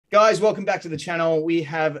Guys, welcome back to the channel. We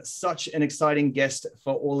have such an exciting guest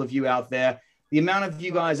for all of you out there. The amount of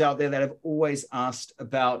you guys out there that have always asked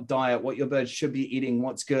about diet, what your bird should be eating,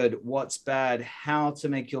 what's good, what's bad, how to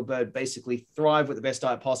make your bird basically thrive with the best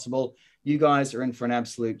diet possible. You guys are in for an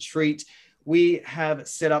absolute treat. We have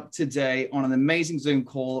set up today on an amazing Zoom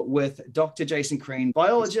call with Dr. Jason Crean,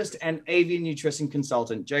 biologist and avian nutrition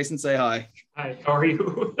consultant. Jason, say hi. Hi, how are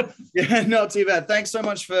you? Yeah, not too bad. Thanks so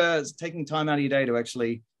much for taking time out of your day to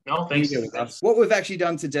actually Thanks. be here with us. What we've actually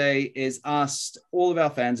done today is asked all of our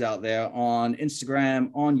fans out there on Instagram,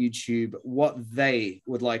 on YouTube, what they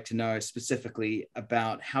would like to know specifically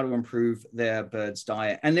about how to improve their bird's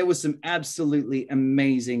diet. And there was some absolutely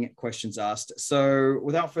amazing questions asked. So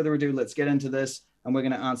without further ado, let's get into this. And we're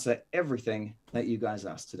going to answer everything that you guys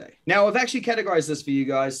asked today. Now, I've actually categorized this for you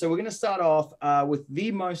guys. So we're going to start off with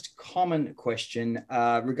the most common question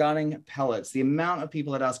regarding pellets, the amount of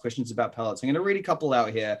people that ask questions about pellets. I'm going to read a couple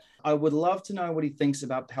out here. I would love to know what he thinks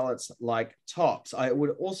about pellets like tops. I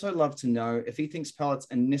would also love to know if he thinks pellets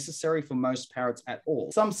are necessary for most parrots at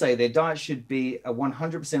all. Some say their diet should be a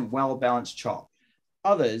 100% well-balanced chop.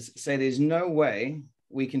 Others say there's no way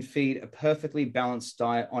we can feed a perfectly balanced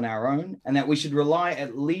diet on our own, and that we should rely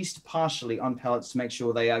at least partially on pellets to make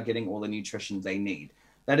sure they are getting all the nutrition they need.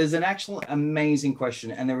 That is an actual amazing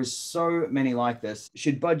question, and there is so many like this.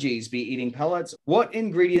 Should budgies be eating pellets? What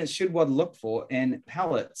ingredients should one look for in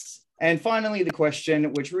pellets? And finally, the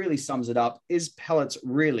question, which really sums it up, is pellets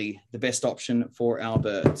really the best option for our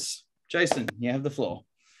birds? Jason, you have the floor.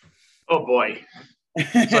 Oh boy. So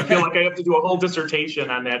I feel like I have to do a whole dissertation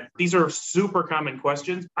on that. These are super common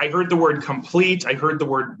questions. I heard the word complete. I heard the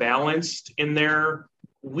word balanced in there.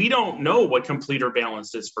 We don't know what complete or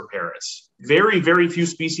balanced is for parrots. Very, very few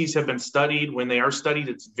species have been studied. When they are studied,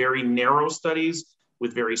 it's very narrow studies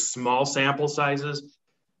with very small sample sizes.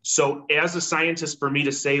 So as a scientist, for me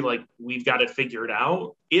to say, like, we've got it figured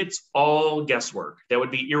out, it's all guesswork. That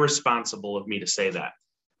would be irresponsible of me to say that.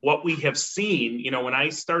 What we have seen, when I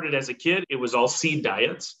started as a kid, it was all seed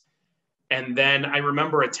diets. And then I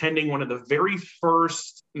remember attending one of the very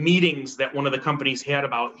first meetings that one of the companies had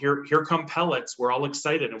about here come pellets. We're all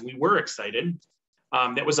excited, and we were excited.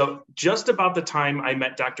 That was just about the time I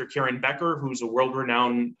met Dr. Karen Becker, who's a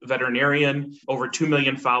world-renowned veterinarian, over 2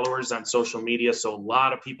 million followers on social media. So a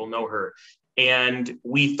lot of people know her. And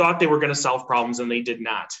we thought they were going to solve problems, and they did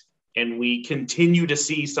not. And we continue to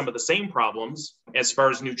see some of the same problems as far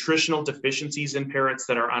as nutritional deficiencies in parrots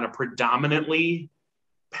that are on a predominantly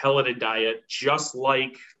pelleted diet, just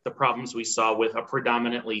like the problems we saw with a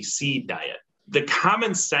predominantly seed diet. The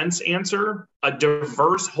common sense answer, a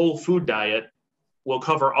diverse whole food diet will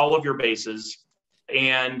cover all of your bases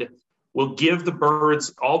and will give the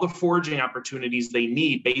birds all the foraging opportunities they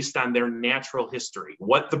need based on their natural history,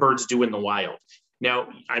 what the birds do in the wild. Now,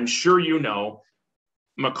 I'm sure you know,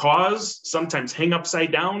 macaws sometimes hang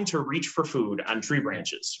upside down to reach for food on tree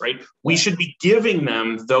branches, right? We should be giving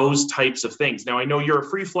them those types of things. Now, I know you're a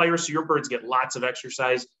free flyer, so your birds get lots of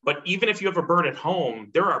exercise, but even if you have a bird at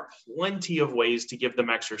home, there are plenty of ways to give them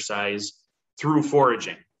exercise through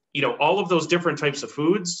foraging. All of those different types of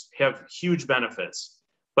foods have huge benefits.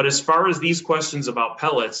 But as far as these questions about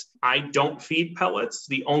pellets, I don't feed pellets.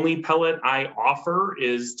 The only pellet I offer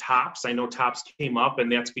is tops. I know tops came up,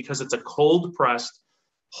 and that's because it's a cold pressed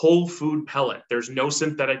whole food pellet. There's no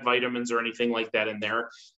synthetic vitamins or anything like that in there.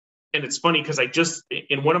 And it's funny because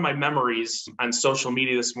in one of my memories on social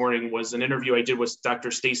media this morning was an interview I did with Dr.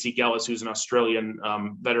 Stacey Gellis, who's an Australian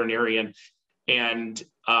veterinarian. And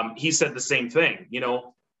he said the same thing.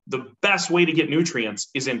 The best way to get nutrients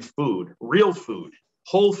is in food, real food,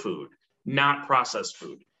 whole food, not processed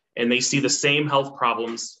food. And they see the same health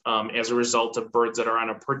problems as a result of birds that are on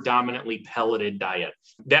a predominantly pelleted diet.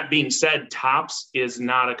 That being said, tops is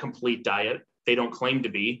not a complete diet. They don't claim to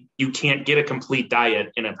be. You can't get a complete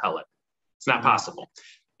diet in a pellet. It's not possible.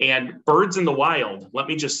 And birds in the wild, let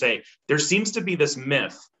me just say, there seems to be this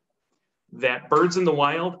myth that birds in the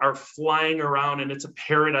wild are flying around and it's a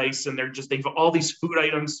paradise and they've all these food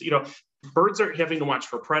items. Birds are having to watch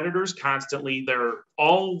for predators constantly. They're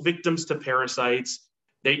all victims to parasites.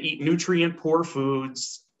 They eat nutrient poor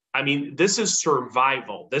foods. I mean, this is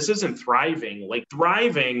survival. This isn't thriving. Like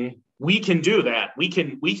thriving, we can do that. We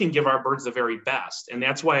can give our birds the very best. And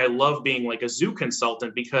that's why I love being like a zoo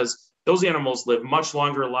consultant, because those animals live much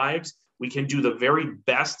longer lives. We can do the very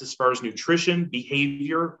best as far as nutrition,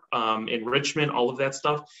 behavior, enrichment, all of that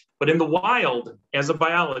stuff. But in the wild, as a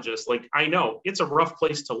biologist, I know it's a rough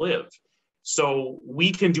place to live. So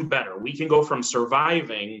we can do better. We can go from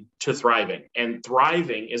surviving to thriving. And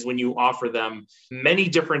thriving is when you offer them many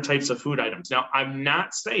different types of food items. Now, I'm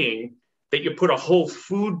not saying that you put a whole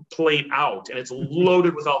food plate out and it's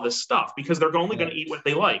loaded with all this stuff because they're only going to eat what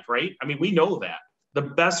they like, right? I mean, we know that. The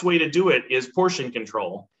best way to do it is portion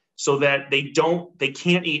control so that they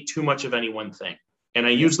can't eat too much of any one thing. And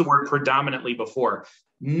I used the word predominantly before.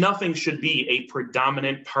 Nothing should be a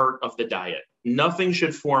predominant part of the diet. Nothing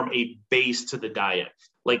should form a base to the diet.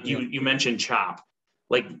 Like you mentioned chop.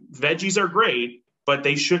 Like veggies are great, but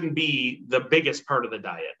they shouldn't be the biggest part of the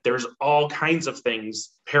diet. There's all kinds of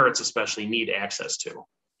things parrots especially need access to.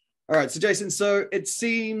 All right, so Jason, so it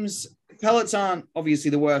seems pellets aren't obviously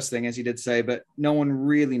the worst thing, as you did say, but no one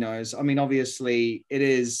really knows. I mean, obviously, it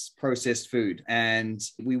is processed food, and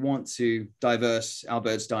we want to diverse our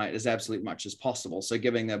bird's diet as absolutely much as possible. So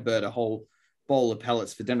giving a bird a whole bowl of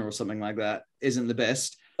pellets for dinner or something like that isn't the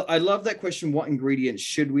best. I love that question. What ingredients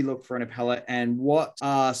should we look for in a pellet, and what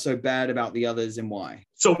are so bad about the others and why?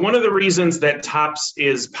 So one of the reasons that Tops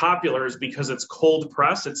is popular is because it's cold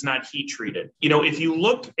press. It's not heat treated. You know, if you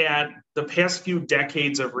look at the past few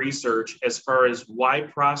decades of research as far as why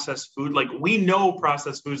processed food, like we know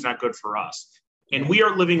processed food is not good for us. And we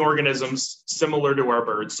are living organisms similar to our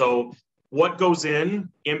birds. So what goes in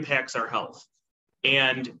impacts our health.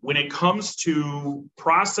 And when it comes to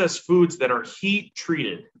processed foods that are heat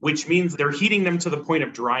treated, which means they're heating them to the point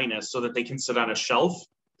of dryness so that they can sit on a shelf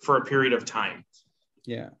for a period of time.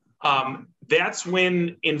 Yeah. That's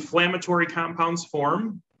when inflammatory compounds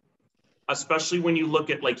form, especially when you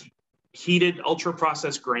look at like heated ultra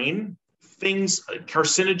processed grain, things,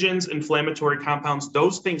 carcinogens, inflammatory compounds,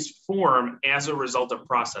 those things form as a result of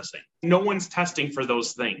processing. No one's testing for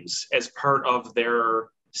those things as part of their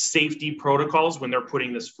safety protocols when they're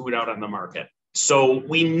putting this food out on the market. So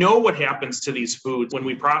we know what happens to these foods when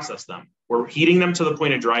we process them. We're heating them to the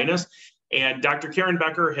point of dryness. And Dr. Karen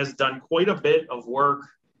Becker has done quite a bit of work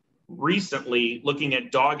recently looking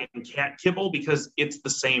at dog and cat kibble because it's the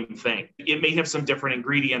same thing. It may have some different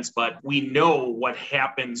ingredients, but we know what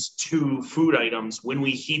happens to food items when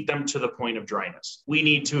we heat them to the point of dryness. We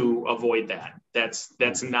need to avoid that.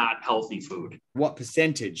 That's not healthy food. What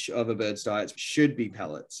percentage of a bird's diet should be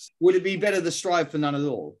pellets? Would it be better to strive for none at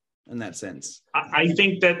all in that sense? I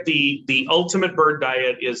think that the ultimate bird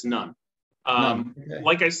diet is none. Okay.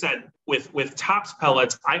 Like I said, with Tops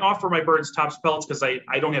pellets, I offer my birds Tops pellets because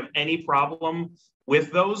I don't have any problem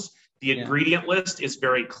with those. The ingredient list is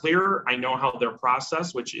very clear. I know how they're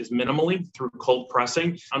processed, which is minimally through cold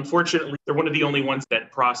pressing. Unfortunately, they're one of the only ones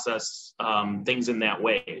that process things in that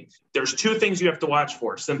way. There's two things you have to watch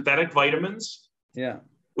for: synthetic vitamins,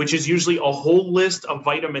 which is usually a whole list of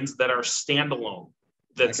vitamins that are standalone,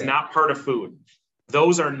 that's not part of food.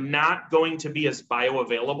 Those are not going to be as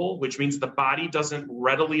bioavailable, which means the body doesn't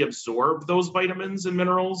readily absorb those vitamins and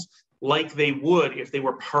minerals like they would if they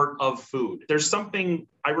were part of food. There's something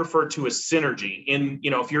I refer to as synergy in, you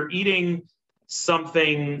know, if you're eating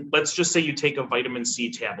something, let's just say you take a vitamin C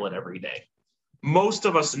tablet every day. Most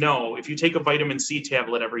of us know if you take a vitamin C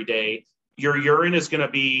tablet every day, your urine is going to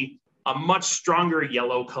be a much stronger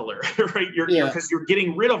yellow color, right? Because you're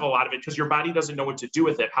getting rid of a lot of it because your body doesn't know what to do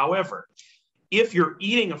with it. However, if you're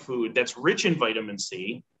eating a food that's rich in vitamin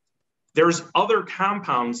C, there's other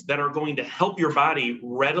compounds that are going to help your body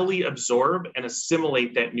readily absorb and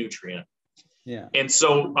assimilate that nutrient. And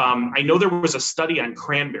so I know there was a study on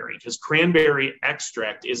cranberry because cranberry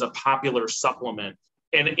extract is a popular supplement.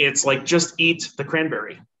 And it's like, just eat the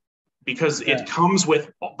cranberry because it comes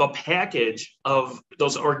with the package of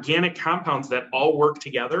those organic compounds that all work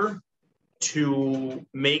together to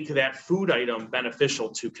make that food item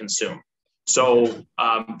beneficial to consume. So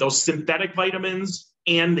those synthetic vitamins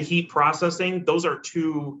and the heat processing, those are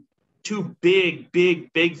two big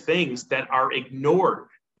things that are ignored,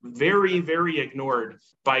 very, very ignored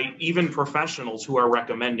by even professionals who are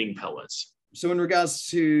recommending pellets. So in regards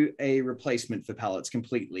to a replacement for pellets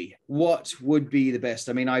completely, what would be the best?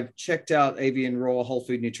 I mean, I've checked out Avian Raw Whole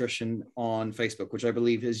Food Nutrition on Facebook, which I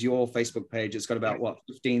believe is your Facebook page. It's got about,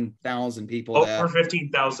 15,000 people there. Over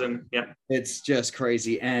 15,000, yeah. It's just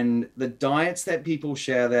crazy. And the diets that people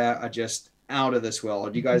share there are just out of this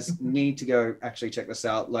world. You guys need to go actually check this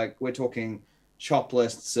out. Like, we're talking chop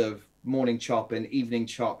lists of morning chop and evening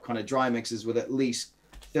chop, kind of dry mixes with at least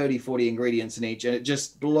 30, 40 ingredients in each, and it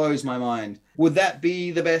just blows my mind. Would that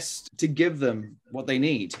be the best to give them what they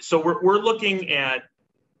need? So we're looking at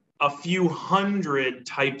a few hundred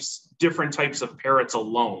different types of parrots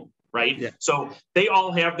alone, right? So they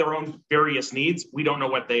all have their own various needs. We don't know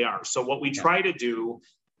what they are. So what we try to do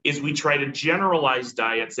is we try to generalize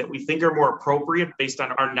diets that we think are more appropriate based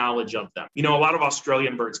on our knowledge of them. You know, a lot of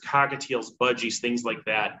Australian birds, cockatiels, budgies, things like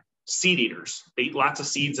that, seed eaters. They eat lots of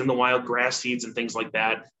seeds in the wild, grass seeds and things like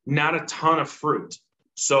that. Not a ton of fruit.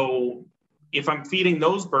 So if I'm feeding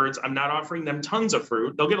those birds, I'm not offering them tons of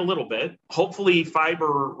fruit. They'll get a little bit. Hopefully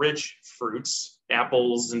fiber-rich fruits,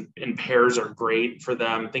 apples and pears are great for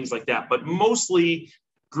them, things like that. But mostly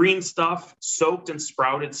green stuff, soaked and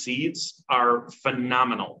sprouted seeds are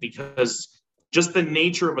phenomenal, because just the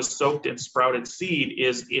nature of a soaked and sprouted seed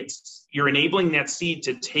is you're enabling that seed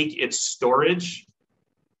to take its storage,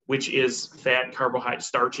 which is fat, carbohydrate,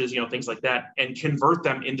 starches, things like that, and convert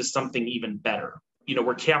them into something even better.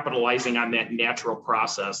 We're capitalizing on that natural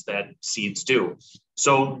process that seeds do.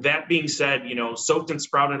 So that being said, soaked and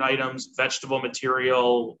sprouted items, vegetable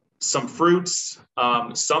material, some fruits,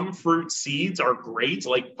 some fruit seeds are great,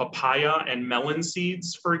 like papaya and melon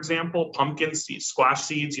seeds, for example, pumpkin seeds, squash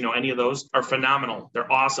seeds, any of those are phenomenal.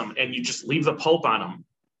 They're awesome. And you just leave the pulp on them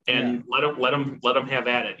and let them have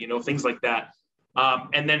at it, things like that.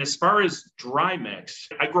 And then as far as dry mix,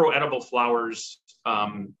 I grow edible flowers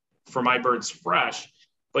for my birds fresh,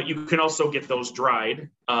 but you can also get those dried.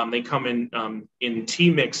 They come in tea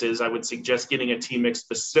mixes. I would suggest getting a tea mix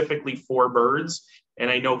specifically for birds. And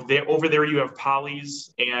I know over there you have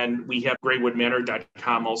Polly's, and we have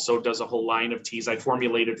graywoodmanor.com also does a whole line of teas I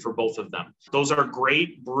formulated for both of them. Those are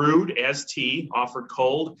great brewed as tea, offered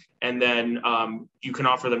cold, and then you can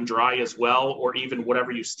offer them dry as well, or even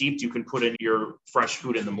whatever you steeped, you can put in your fresh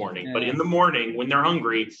food in the morning. But in the morning, when they're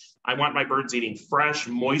hungry, I want my birds eating fresh,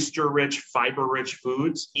 moisture-rich, fiber-rich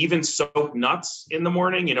foods, even soaked nuts in the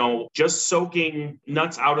morning. Just soaking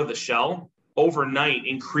nuts out of the shell overnight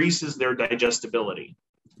increases their digestibility.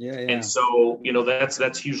 And so,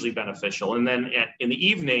 that's hugely beneficial. And then in the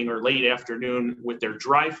evening or late afternoon with their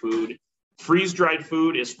dry food, freeze-dried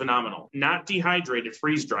food is phenomenal. Not dehydrated,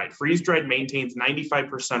 freeze-dried. Freeze-dried maintains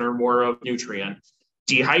 95% or more of nutrient.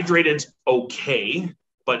 Dehydrated's okay,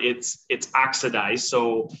 but it's oxidized.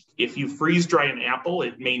 So if you freeze dry an apple,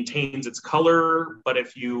 it maintains its color. But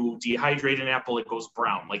if you dehydrate an apple, it goes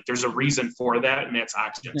brown. Like, there's a reason for that, and that's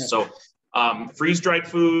oxygen. So freeze-dried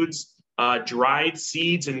foods, dried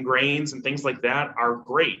seeds and grains and things like that are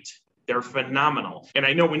great. They're phenomenal. And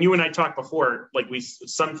I know when you and I talked before,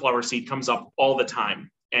 sunflower seed comes up all the time,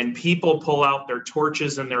 and people pull out their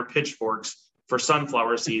torches and their pitchforks for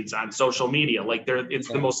sunflower seeds on social media. It's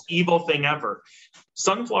the most evil thing ever.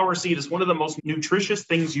 Sunflower seed is one of the most nutritious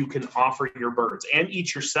things you can offer your birds and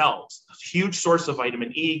eat yourselves. A huge source of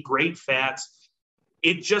vitamin E, great fats.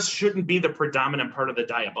 It just shouldn't be the predominant part of the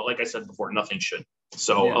diet. But like I said before, nothing should.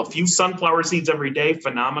 So a few sunflower seeds every day,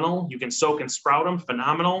 phenomenal. You can soak and sprout them,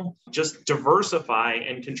 phenomenal. Just diversify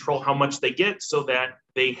and control how much they get so that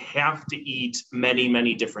they have to eat many,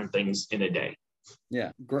 many different things in a day.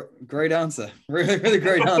 Yeah, great answer. Really, really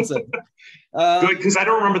great answer. Good, because I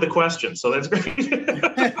don't remember the question, so that's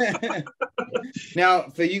great. Now,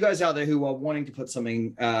 for you guys out there who are wanting to put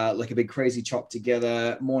something like a big crazy chop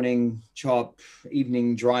together, morning chop,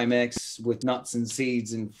 evening dry mix with nuts and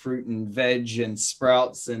seeds and fruit and veg and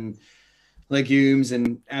sprouts and legumes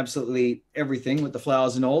and absolutely everything with the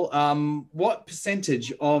flowers and all, what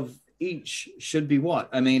percentage of each should be what?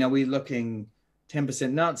 I mean, are we looking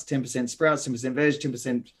 10% nuts, 10% sprouts, 10% veg,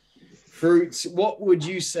 10% fruits? What would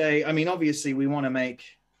you say? I mean, obviously we want to make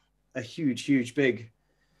a huge, big,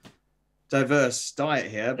 diverse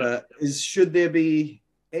diet here, but should there be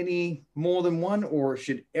any more than one, or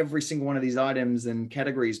should every single one of these items and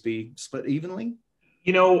categories be split evenly?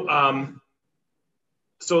 So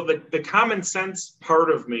the common sense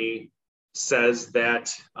part of me says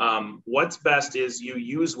that what's best is you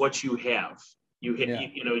use what you have. You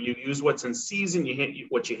use what's in season, you hit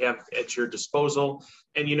what you have at your disposal,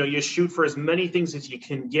 and, you shoot for as many things as you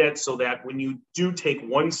can get so that when you do take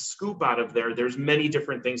one scoop out of there, there's many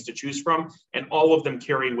different things to choose from, and all of them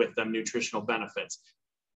carry with them nutritional benefits.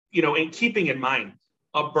 And keeping in mind,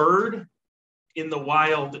 a bird in the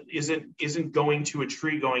wild isn't going to a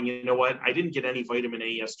tree going, you know what, I didn't get any vitamin A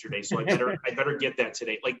yesterday, so I better get that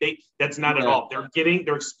today. That's not at all.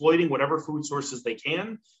 They're exploiting whatever food sources they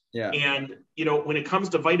can. And when it comes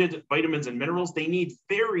to vitamins and minerals, they need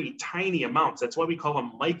very tiny amounts. That's why we call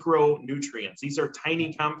them micronutrients. These are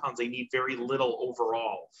tiny compounds. They need very little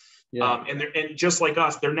overall. And just like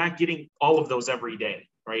us, they're not getting all of those every day,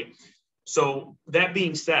 right? So that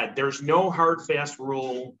being said, there's no hard, fast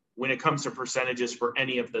rule when it comes to percentages for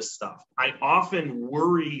any of this stuff. I often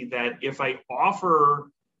worry that if I offer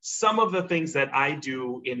some of the things that I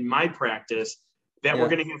do in my practice, that we're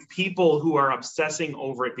going to have people who are obsessing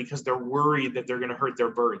over it because they're worried that they're going to hurt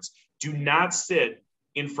their birds. Do not sit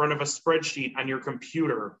in front of a spreadsheet on your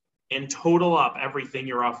computer and total up everything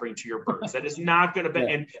you're offering to your birds. That is not going to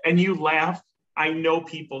be, and you laugh. I know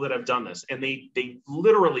people that have done this, and they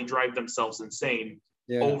literally drive themselves insane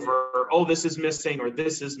over, oh, this is missing or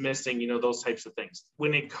this is missing, those types of things.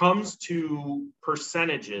 When it comes to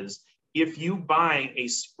percentages, if you buy a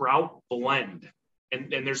sprout blend, and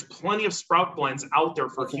there's plenty of sprout blends out there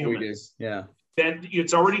for humans, then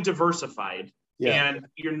it's already diversified. And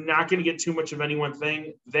you're not going to get too much of any one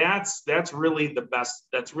thing. That's really the best.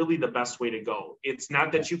 That's really the best way to go. It's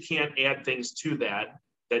not that you can't add things to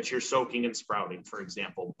that you're soaking and sprouting, for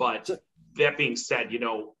example. But that being said,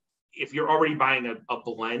 if you're already buying a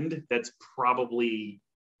blend, that's probably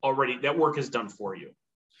already, that work is done for you.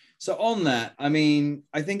 So on that, I mean,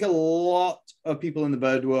 I think a lot of people in the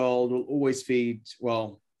bird world will always feed,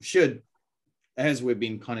 should, as we've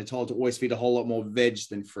been kind of told, to always feed a whole lot more veg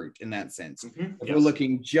than fruit in that sense. If we're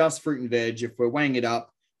looking just fruit and veg, if we're weighing it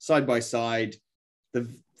up side by side, the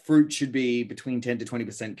fruit should be between 10 to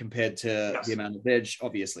 20% compared to the amount of veg,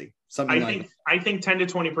 obviously. I think 10 to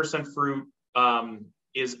 20% fruit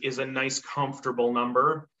is a nice, comfortable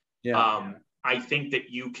number. I think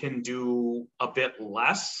that you can do a bit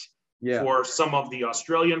less for some of the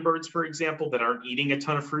Australian birds, for example, that aren't eating a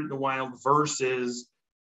ton of fruit in the wild versus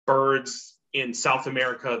birds in South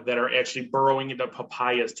America that are actually burrowing into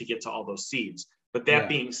papayas to get to all those seeds. But that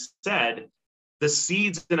being said, the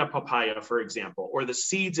seeds in a papaya, for example, or the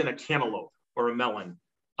seeds in a cantaloupe or a melon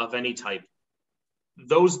of any type,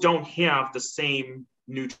 those don't have the same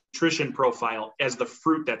nutrition profile as the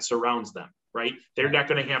fruit that surrounds them, right? They're not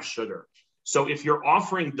going to have sugar. So if you're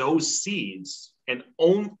offering those seeds and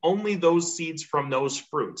only those seeds from those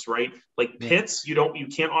fruits, right? Like pits, you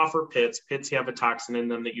can't offer pits. Pits have a toxin in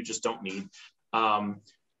them that you just don't need, and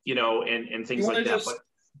things like that. But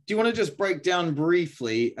do you want to just break down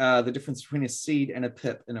briefly the difference between a seed and a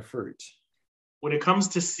pip in a fruit? When it comes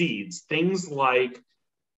to seeds, things like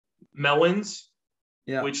melons,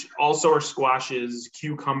 which also are squashes,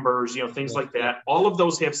 cucumbers, things like that. All of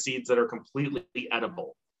those have seeds that are completely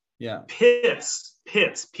edible. Pits,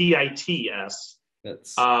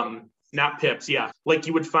 Pits. Not pips, like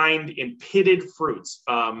you would find in pitted fruits,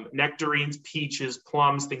 nectarines, peaches,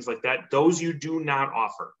 plums, things like that. Those you do not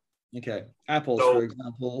offer. Okay. Apples, for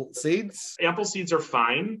example, seeds? Apple seeds are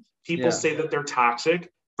fine. People say that they're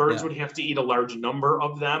toxic. Birds would have to eat a large number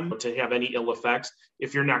of them to have any ill effects.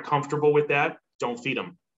 If you're not comfortable with that, don't feed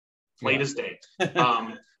them. Plain as day.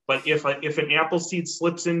 But if an apple seed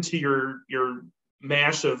slips into your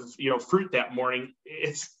mash of fruit that morning,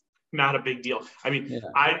 it's not a big deal. I mean,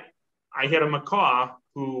 I had a macaw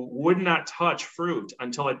who would not touch fruit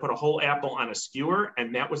until I put a whole apple on a skewer,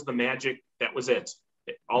 and that was the magic. That was it.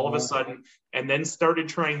 All of a sudden, and then started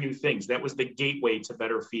trying new things. That was the gateway to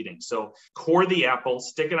better feeding. So core the apple,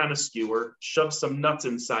 stick it on a skewer, shove some nuts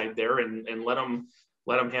inside there, and let them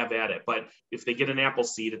have at it. But if they get an apple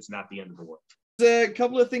seed, it's not the end of the world. There's a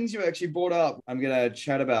couple of things you actually brought up I'm going to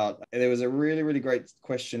chat about. There was a really, really great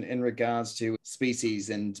question in regards to species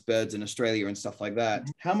and birds in Australia and stuff like that.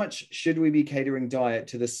 How much should we be catering diet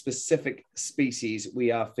to the specific species we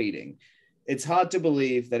are feeding? It's hard to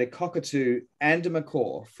believe that a cockatoo and a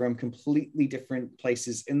macaw from completely different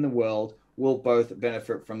places in the world will both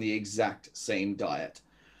benefit from the exact same diet.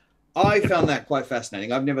 I found that quite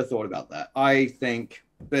fascinating. I've never thought about that. I think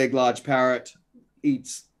big, large parrot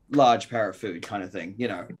eats large parrot food kind of thing,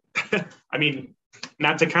 I mean,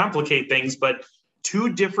 not to complicate things, but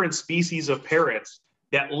two different species of parrots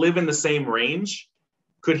that live in the same range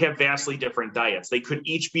could have vastly different diets. They could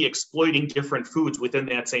each be exploiting different foods within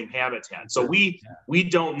that same habitat. So we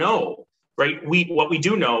don't know, right? What we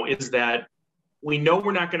do know is that we know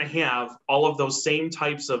we're not going to have all of those same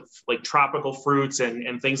types of like tropical fruits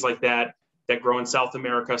and things like that grow in South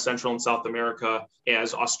America, Central and South America,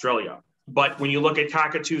 as Australia. But when you look at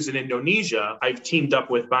cockatoos in Indonesia, I've teamed up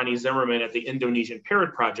with Bonnie Zimmerman at the Indonesian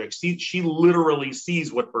Parrot Project. She literally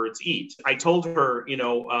sees what birds eat. I told her,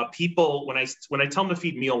 people, when I tell them to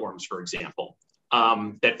feed mealworms, for example,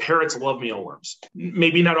 that parrots love mealworms.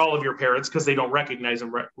 Maybe not all of your parrots because they don't recognize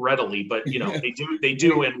them readily, but they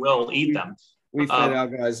do and will eat them. We fed our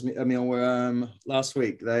guys a mealworm last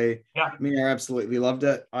week. Mia absolutely loved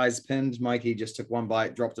it. Eyes pinned. Mikey just took one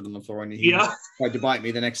bite, dropped it on the floor, and he tried to bite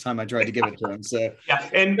me the next time I tried to give it to him. So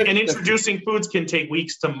and introducing foods can take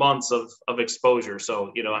weeks to months of exposure.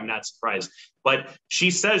 So I'm not surprised. But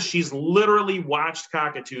she says she's literally watched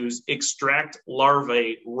cockatoos extract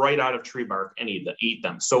larvae right out of tree bark and eat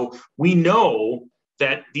them. So we know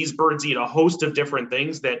that these birds eat a host of different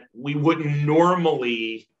things that we wouldn't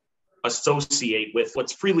normally associate with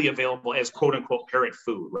what's freely available as quote unquote parrot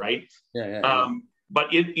food, right? But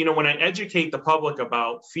when I educate the public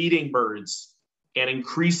about feeding birds and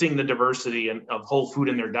increasing the diversity of whole food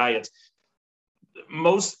in their diets,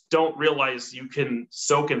 most don't realize you can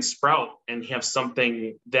soak and sprout and have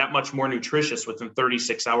something that much more nutritious within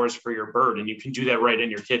 36 hours for your bird. And you can do that right in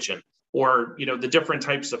your kitchen. Or, the different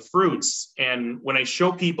types of fruits. And when I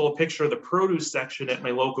show people a picture of the produce section at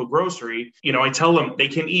my local grocery, I tell them they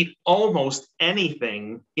can eat almost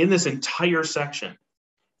anything in this entire section.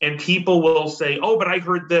 And people will say, oh, but I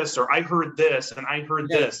heard this, or I heard this, and I heard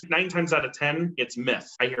this. 9 times out of 10, it's myth.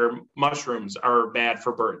 I hear mushrooms are bad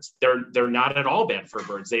for birds. They're not at all bad for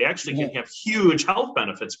birds. They actually can have huge health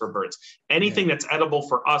benefits for birds. Anything that's edible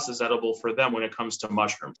for us is edible for them when it comes to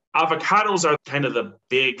mushrooms. Avocados are kind of the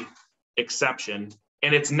big exception.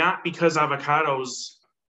 And it's not because avocados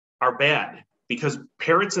are bad, because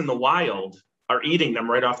parrots in the wild are eating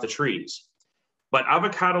them right off the trees. But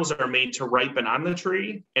avocados are made to ripen on the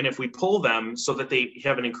tree. And if we pull them so that they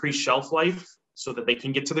have an increased shelf life, so that they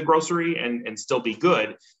can get to the grocery and still be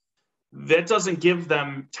good, that doesn't give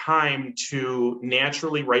them time to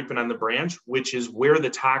naturally ripen on the branch, which is where the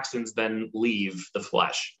toxins then leave the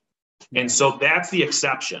flesh. And so that's the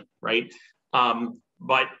exception, right?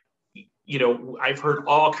 But I've heard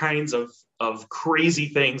all kinds of crazy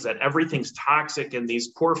things, that everything's toxic and these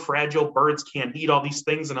poor fragile birds can't eat all these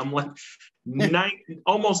things. And I'm like,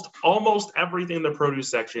 almost everything in the produce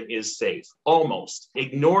section is safe. Almost.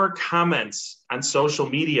 Ignore comments on social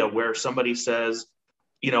media where somebody says,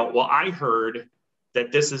 well, I heard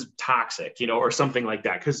that this is toxic, or something like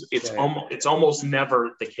that, because it's almost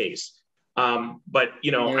never the case. But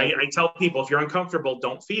I tell people, if you're uncomfortable,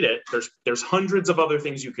 don't feed it. There's hundreds of other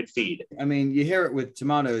things you could feed. I mean, you hear it with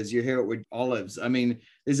tomatoes, you hear it with olives. I mean,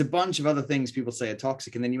 there's a bunch of other things people say are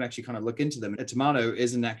toxic, and then you actually kind of look into them. A tomato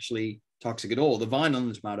isn't actually toxic at all. The vine on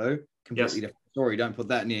the tomato, completely different story. Don't put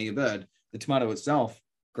that near your bird. The tomato itself,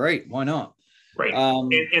 great. Why not? Right.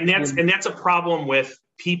 And that's a problem with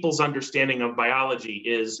people's understanding of biology.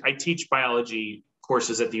 Is I teach biology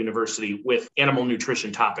courses at the university with animal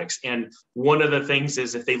nutrition topics. And one of the things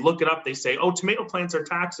is, if they look it up, they say, oh, tomato plants are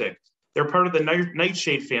toxic. They're part of the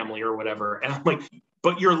nightshade family or whatever. And I'm like,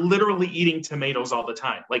 but you're literally eating tomatoes all the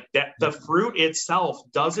time. Like that, the fruit itself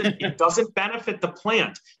doesn't benefit the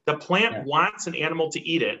plant. The plant wants an animal to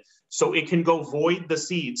eat it so it can go void the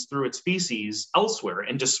seeds through its feces elsewhere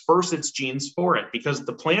and disperse its genes for it, because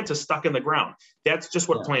the plant is stuck in the ground. That's just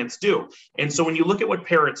what plants do. And so when you look at what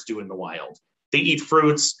parrots do in the wild, they eat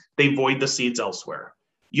fruits, they void the seeds elsewhere.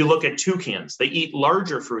 You look at toucans, they eat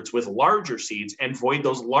larger fruits with larger seeds and void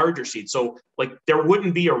those larger seeds. So like there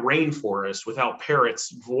wouldn't be a rainforest without parrots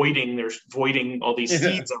voiding all these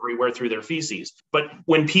seeds everywhere through their feces. But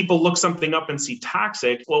when people look something up and see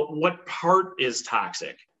toxic, well, what part is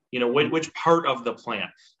toxic? Which part of the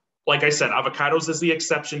plant? Like I said, avocados is the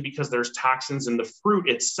exception because there's toxins in the fruit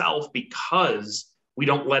itself, because we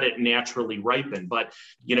don't let it naturally ripen. But,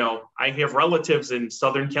 I have relatives in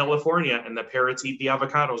Southern California, and the parrots eat the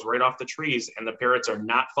avocados right off the trees, and the parrots are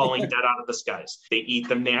not falling dead out of the skies. They eat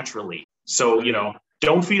them naturally. So,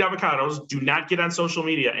 don't feed avocados. Do not get on social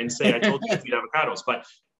media and say, I told you to feed avocados. But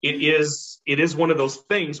it is one of those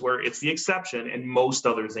things where it's the exception and most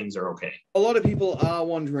other things are okay. A lot of people are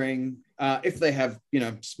wondering if they have,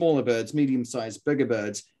 smaller birds, medium-sized, bigger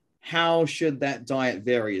birds, how should that diet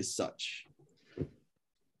vary as such?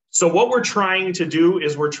 So what we're trying to do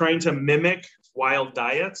is we're trying to mimic wild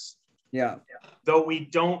diets. Yeah. Though we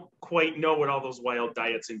don't quite know what all those wild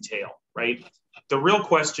diets entail, right? The real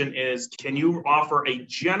question is, can you offer a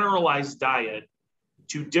generalized diet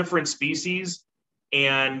to different species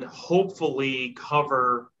and hopefully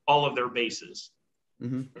cover all of their bases?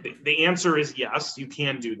 Mm-hmm. The answer is yes, you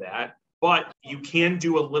can do that, but you can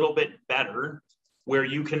do a little bit better, where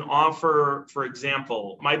you can offer, for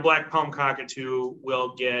example, my black palm cockatoo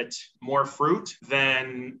will get more fruit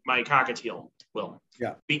than my cockatiel will.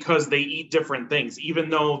 Yeah. Because they eat different things.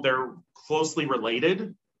 Even though they're closely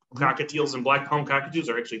related, cockatiels and black palm cockatoos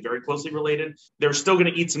are actually very closely related, they're still going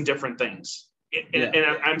to eat some different things. And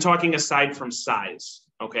I'm talking aside from size,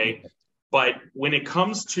 okay? But when it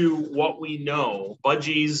comes to what we know,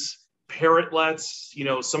 budgies, parrotlets,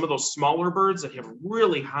 some of those smaller birds that have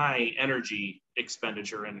really high energy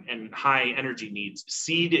expenditure and high energy needs,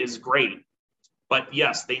 seed is great. But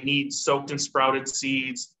yes, they need soaked and sprouted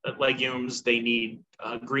seeds, legumes, they need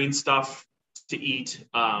green stuff to eat,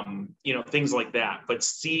 things like that. But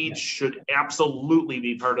seed should absolutely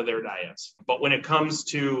be part of their diets. But when it comes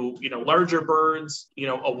to, larger birds,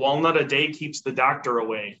 a walnut a day keeps the doctor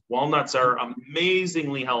away. Walnuts are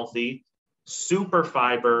amazingly healthy, super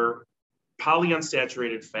fiber,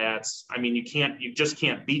 polyunsaturated fats, I mean, you just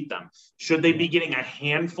can't beat them. Should they be getting a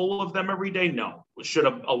handful of them every day? No. Should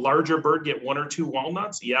a larger bird get 1 or 2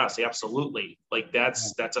 walnuts? Yes, absolutely. Like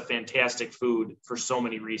that's a fantastic food for so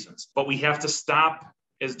many reasons. But we have to stop,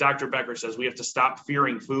 as Dr. Becker says, we have to stop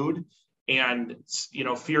fearing food and,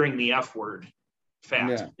 fearing the F word,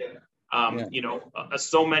 fat.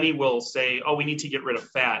 So many will say, oh, we need to get rid of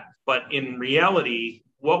fat. But in reality,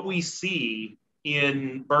 what we see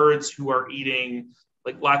in birds who are eating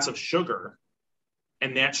like lots of sugar,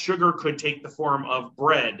 and that sugar could take the form of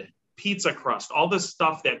bread, pizza crust, all this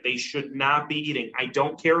stuff that they should not be eating. I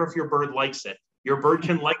don't care if your bird likes it. Your bird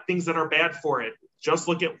can like things that are bad for it. Just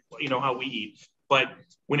look at, how we eat. But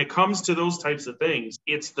when it comes to those types of things,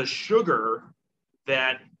 it's the sugar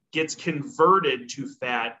that gets converted to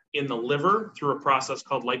fat in the liver through a process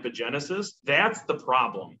called lipogenesis. That's the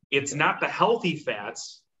problem. It's not the healthy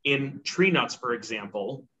fats in tree nuts, for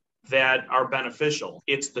example, that are beneficial.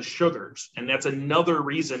 It's the sugars. And that's another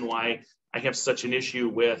reason why I have such an issue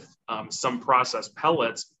with some processed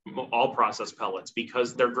pellets, all processed pellets,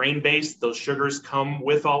 because they're grain-based. Those sugars come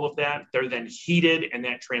with all of that. They're then heated, and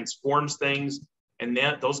that transforms things. And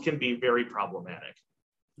those can be very problematic.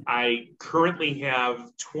 I currently have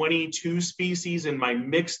 22 species in my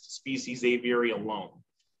mixed species aviary alone.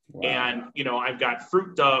 Wow. And, I've got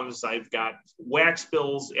fruit doves, I've got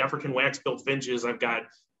waxbills, African wax-billed finches, I've got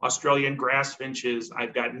Australian grass finches,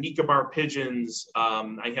 I've got Nicobar pigeons,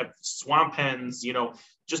 I have swamp hens,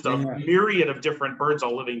 just a myriad of different birds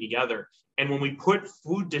all living together. And when we put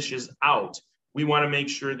food dishes out, we want to make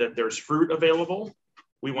sure that there's fruit available.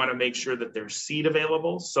 We want to make sure that there's seed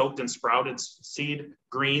available, soaked and sprouted seed,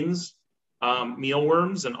 greens,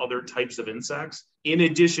 mealworms, and other types of insects, in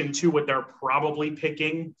addition to what they're probably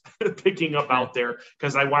picking up out there,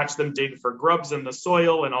 because I watch them dig for grubs in the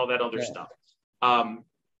soil and all that other stuff.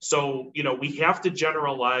 So, we have to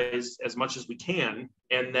generalize as much as we can,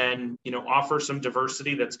 and then, offer some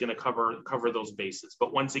diversity that's going to cover those bases.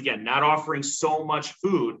 But once again, not offering so much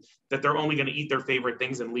food that they're only going to eat their favorite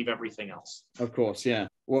things and leave everything else. Of course, yeah.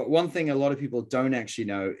 Well, one thing a lot of people don't actually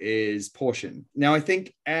know is portion. Now, I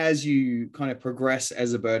think as you kind of progress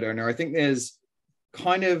as a bird owner, I think there's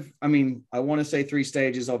I want to say 3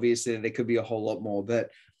 stages. Obviously, there could be a whole lot more.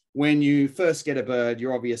 But when you first get a bird,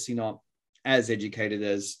 you're obviously not as educated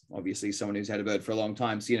as obviously someone who's had a bird for a long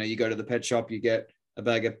time. So, you go to the pet shop, you get a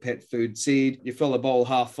bag of pet food seed, you fill a bowl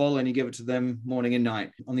half full and you give it to them morning and night.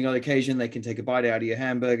 On the other occasion, they can take a bite out of your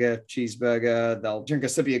hamburger, cheeseburger, they'll drink a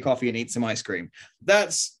sip of your coffee and eat some ice cream.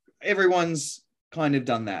 Everyone's kind of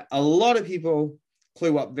done that. A lot of people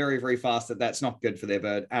clue up very, very fast that that's not good for their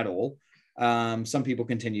bird at all. Some people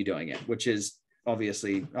continue doing it, which is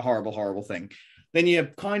obviously a horrible, horrible thing. Then you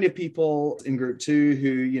have kind of people in group 2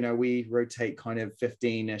 who, we rotate kind of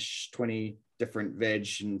 15-ish, 20 different veg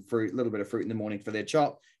and fruit, a little bit of fruit in the morning for their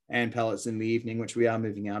chop, and pellets in the evening, which we are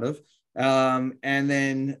moving out of. And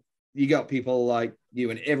then you got people like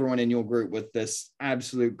you and everyone in your group with this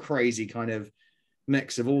absolute crazy kind of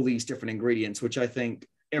mix of all these different ingredients, which I think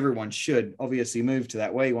everyone should obviously move to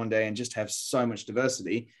that way one day and just have so much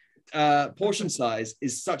diversity. Portion size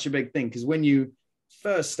is such a big thing, because when you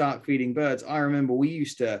first start feeding birds, I remember we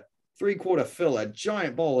used to 3/4 fill a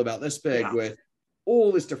giant bowl about this big with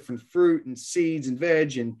all this different fruit and seeds and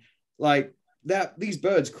veg, and like that. These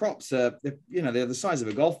birds' crops are, they're the size of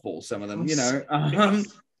a golf ball. Some of them,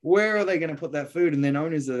 where are they going to put that food? And then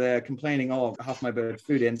owners are there complaining, oh, half my bird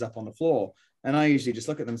food ends up on the floor. And I usually just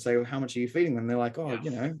look at them and say, well, how much are you feeding them? They're like, oh,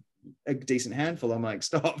 a decent handful. I'm like,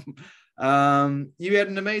 stop. You had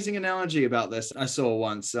an amazing analogy about this I saw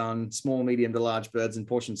once on small, medium to large birds and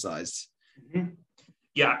portion size. Mm-hmm.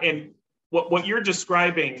 Yeah. And what you're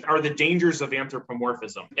describing are the dangers of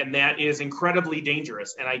anthropomorphism. And that is incredibly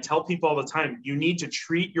dangerous. And I tell people all the time, you need to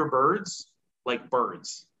treat your birds like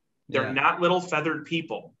birds. They're not little feathered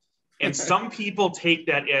people. And some people take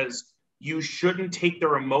that as you shouldn't take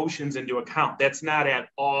their emotions into account. That's not at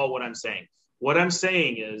all what I'm saying. What I'm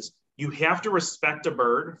saying is you have to respect a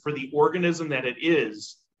bird for the organism that it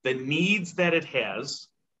is, the needs that it has,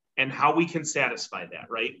 and how we can satisfy that,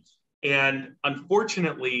 right? And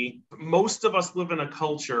unfortunately, most of us live in a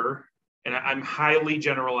culture, and I'm highly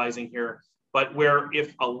generalizing here, but where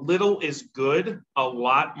if a little is good, a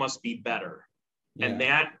lot must be better. Yeah. And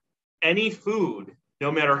that any food,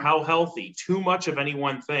 no matter how healthy, too much of any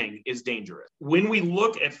one thing is dangerous. When we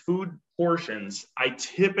look at food portions, I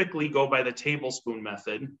typically go by the tablespoon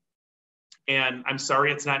method. And I'm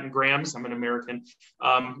sorry, it's not in grams. I'm an American.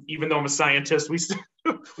 Even though I'm a scientist, we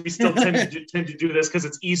still tend to do this because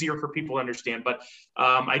it's easier for people to understand. But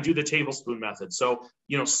I do the tablespoon method. So,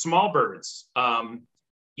 small birds,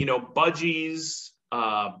 budgies,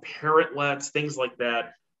 parrotlets, things like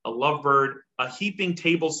that, a lovebird, a heaping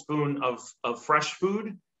tablespoon of fresh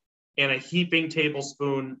food, and a heaping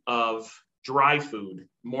tablespoon of dry food,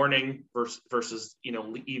 morning versus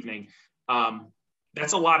evening.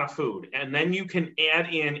 That's a lot of food. And then you can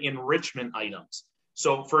add in enrichment items.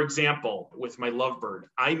 So for example, with my lovebird,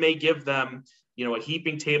 I may give them, a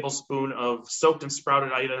heaping tablespoon of soaked and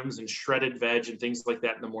sprouted items and shredded veg and things like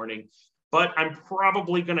that in the morning. But I'm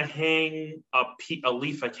probably going to hang a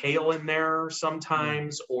leaf of kale in there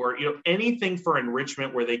sometimes, or, anything for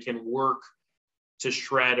enrichment where they can work to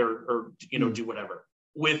shred or do whatever.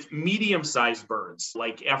 With medium-sized birds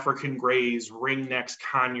like African grays, ringnecks,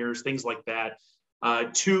 conures, things like that,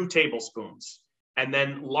 2 tablespoons. And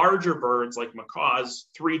then larger birds like macaws,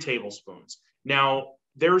 3 tablespoons. Now,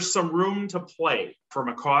 there's some room to play for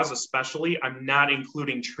macaws, especially. I'm not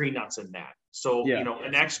including tree nuts in that. So,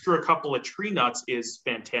 an extra couple of tree nuts is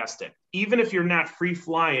fantastic. Even if you're not free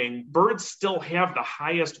flying, birds still have the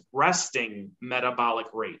highest resting metabolic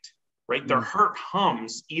rate, right? Their heart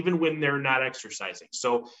hums even when they're not exercising.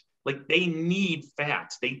 So they need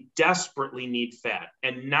fat. They desperately need fat,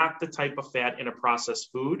 and not the type of fat in a processed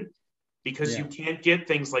food, because you can't get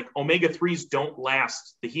things like omega-3s don't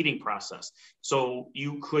last the heating process. So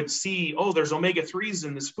you could see, there's omega-3s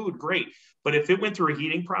in this food, great. But if it went through a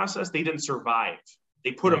heating process, they didn't survive.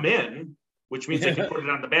 They put them in, which means they can put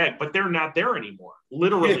it on the bag, but they're not there anymore,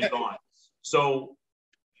 literally gone. So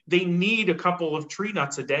they need a couple of tree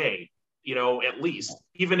nuts a day, at least,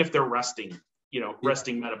 even if they're resting,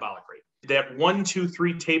 resting metabolic rate. That 1, 2,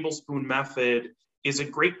 3 tablespoon method is a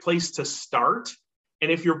great place to start. And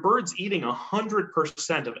if your bird's eating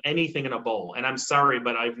 100% of anything in a bowl, and I'm sorry,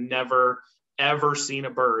 but I've never, ever seen a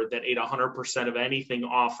bird that ate 100% of anything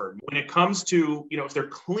offered. When it comes to, if they're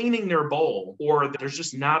cleaning their bowl or there's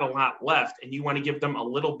just not a lot left and you want to give them a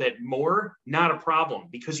little bit more, not a problem,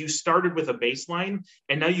 because you started with a baseline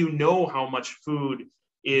and now you know how much food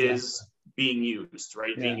is being used,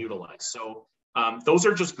 right? Being utilized. So those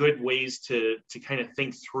are just good ways to kind of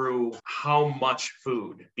think through how much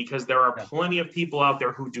food, because there are plenty of people out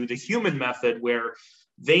there who do the human method where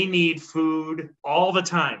they need food all the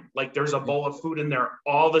time. Like there's a bowl of food in there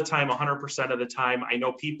all the time, 100% of the time. I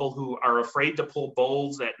know people who are afraid to pull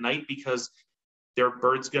bowls at night because their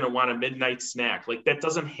bird's going to want a midnight snack. Like that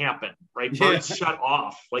doesn't happen, right? Birds shut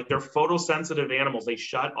off. Like they're photosensitive animals. They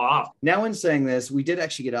shut off. Now, in saying this, we did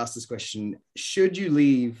actually get asked this question. Should you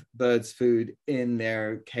leave birds food in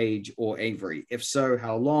their cage or aviary? If so,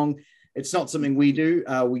 how long? It's not something we do.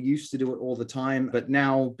 We used to do it all the time, but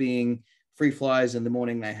now being free flies in the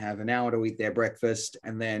morning, they have an hour to eat their breakfast.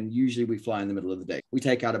 And then usually we fly in the middle of the day. We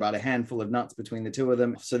take out about a handful of nuts between the two of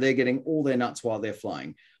them. So they're getting all their nuts while they're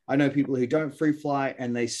flying. I know people who don't free fly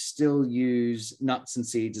and they still use nuts and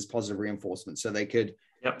seeds as positive reinforcement. So they could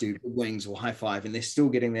do wings or high five and they're still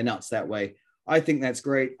getting their nuts that way. I think that's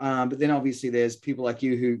great. But then obviously there's people like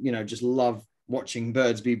you who, just love watching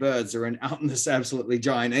birds be birds. They're out in this absolutely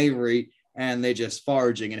giant aviary and they're just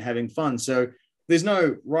foraging and having fun. So there's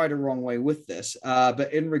no right or wrong way with this.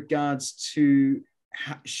 But in regards to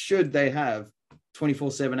should they have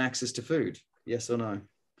 24/7 access to food? Yes or no?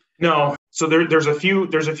 No. So there's a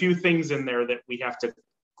few things in there that we have to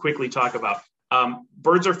quickly talk about.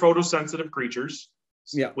 Birds are photosensitive creatures.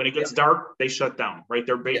 Yeah. When it gets dark, they shut down, right?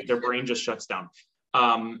 Their brain just shuts down.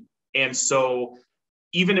 And so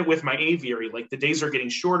even with my aviary, like the days are getting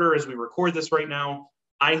shorter as we record this right now.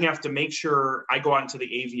 I have to make sure I go out into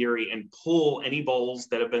the aviary and pull any bowls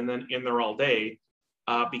that have been in there all day,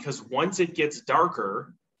 because once it gets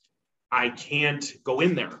darker, I can't go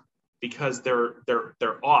in there because they're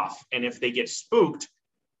off, and if they get spooked,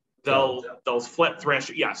 they'll flip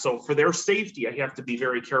thrash. Yeah, so for their safety, I have to be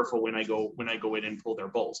very careful when I go in and pull their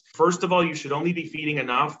bowls. First of all, you should only be feeding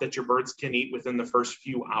enough that your birds can eat within the first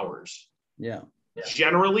few hours. Yeah.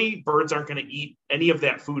 Generally, birds aren't going to eat any of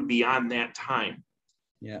that food beyond that time.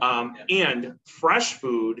 And fresh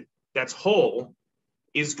food that's whole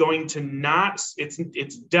is going to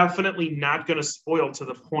it's definitely not going to spoil to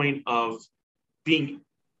the point of being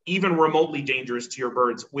even remotely dangerous to your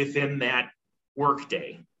birds within that work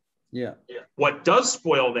day. Yeah. What does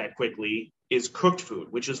spoil that quickly is cooked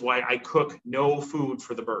food, which is why I cook no food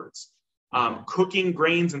for the birds. Cooking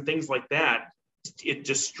grains and things like that, it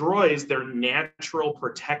destroys their natural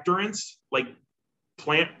protectorants. Like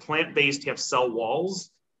plant-based have cell walls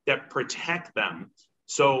that protect them.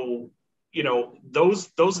 So, those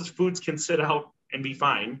foods can sit out and be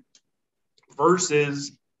fine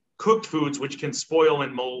versus cooked foods, which can spoil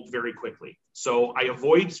and mold very quickly. So I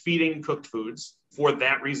avoid feeding cooked foods. for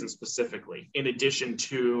that reason specifically, in addition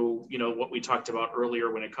to, what we talked about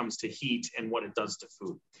earlier when it comes to heat and what it does to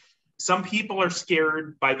food. Some people are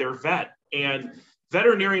scared by their vet, and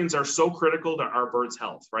veterinarians are so critical to our birds'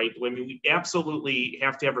 health, right? I mean, we absolutely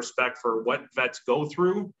have to have respect for what vets go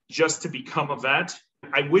through just to become a vet.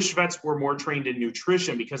 I wish vets were more trained in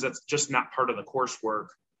nutrition because that's just not part of the coursework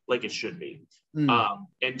like it should be.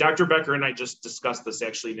 And Dr. Becker and I just discussed this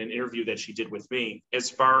actually in an interview that she did with me, as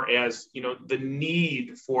far as, the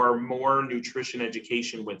need for more nutrition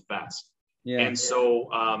education with vets. Yeah. And so,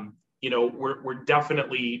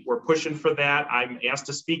 we're pushing for that. I'm asked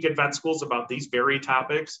to speak at vet schools about these very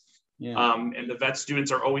topics. Yeah. And the vet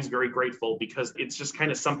students are always very grateful because it's just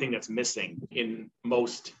kind of something that's missing in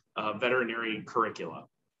most veterinary curricula.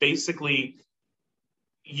 Basically,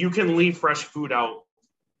 you can leave fresh food out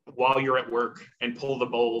while you're at work and pull the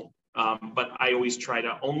bowl. But I always try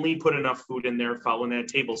to only put enough food in there, following that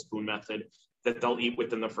tablespoon method, that they'll eat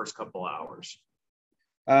within the first couple of hours.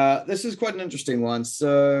 This is quite an interesting one.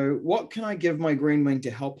 So what can I give my green wing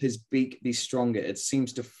to help his beak be stronger? It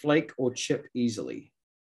seems to flake or chip easily.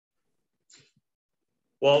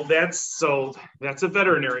 Well, that's a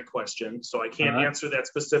veterinary question, so I can't answer that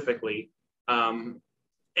specifically.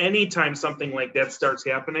 Anytime something like that starts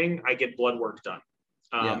happening, I get blood work done.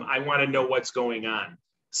 I want to know what's going on.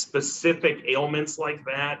 Specific ailments like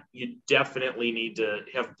that, you definitely need to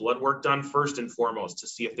have blood work done first and foremost to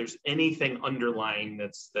see if there's anything underlying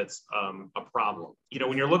that's a problem.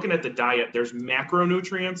 When you're looking at the diet, there's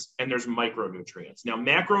macronutrients and there's micronutrients. Now,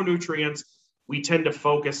 macronutrients, we tend to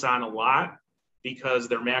focus on a lot because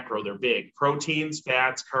they're macro, they're big. Proteins,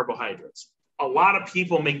 fats, carbohydrates. A lot of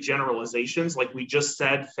people make generalizations. Like we just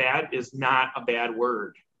said, fat is not a bad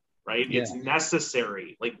word. Right? Yeah. It's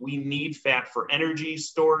necessary. Like we need fat for energy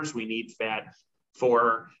stores. We need fat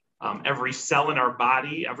for every cell in our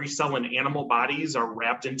body. Every cell in animal bodies are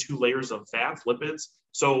wrapped in 2 layers of fat, lipids.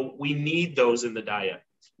 So we need those in the diet.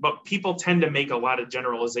 But people tend to make a lot of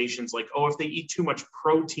generalizations like, oh, if they eat too much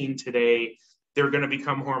protein today, they're going to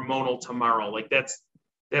become hormonal tomorrow. Like that's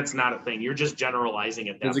not a thing. You're just generalizing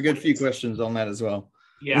it. There's a good few questions on that as well.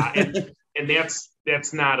 Yeah. And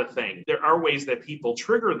that's not a thing. There are ways that people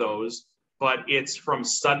trigger those, but it's from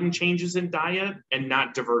sudden changes in diet and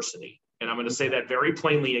not diversity. And I'm going to say that very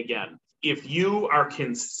plainly again. If you are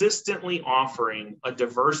consistently offering a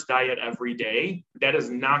diverse diet every day, that is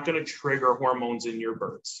not going to trigger hormones in your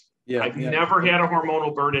birds. Yeah, I've never had a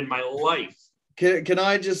hormonal bird in my life. Can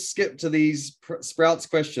I just skip to these Sprouts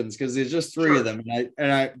questions? Because there's just 3 of them.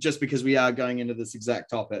 And I just because we are going into this exact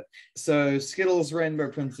topic. So Skittles Rainbow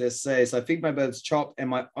Princess says, I feed my birds chopped and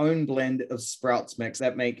my own blend of Sprouts mix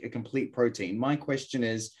that make a complete protein. My question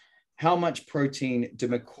is, how much protein do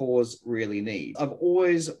macaws really need? I've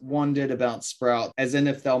always wondered about Sprout, as in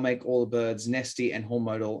if they'll make all the birds nesty and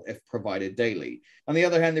hormonal if provided daily. On the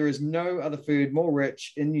other hand, there is no other food more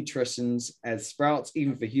rich in nutrients as Sprouts,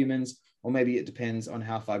 even for humans. Or maybe it depends on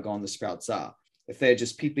how far gone the sprouts are, if they're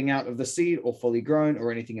just peeping out of the seed or fully grown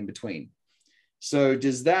or anything in between. So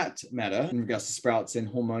does that matter in regards to sprouts and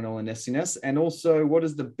hormonal and nestiness? And also, what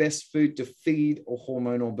is the best food to feed a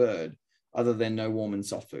hormonal bird other than no warm and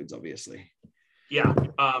soft foods, obviously? Yeah.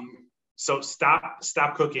 So stop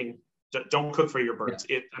cooking. Don't cook for your birds.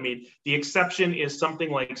 Yeah. The exception is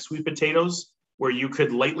something like sweet potatoes, where you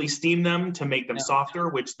could lightly steam them to make them softer,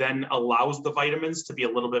 which then allows the vitamins to be a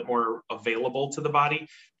little bit more available to the body.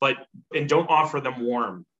 And don't offer them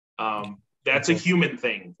warm. That's a human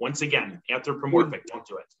thing. Once again, anthropomorphic, don't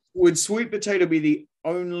do it. Would sweet potato be the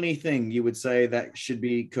only thing you would say that should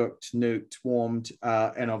be cooked, nuked, warmed,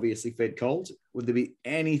 and obviously fed cold? Would there be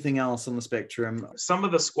anything else on the spectrum? Some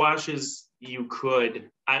of the squashes you could.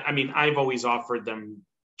 I've always offered them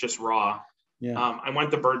just raw. Yeah. I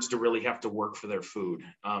want the birds to really have to work for their food,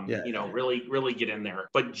 really, really get in there.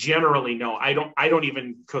 But generally, no, I don't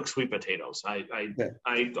even cook sweet potatoes. I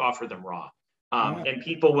offer them raw. And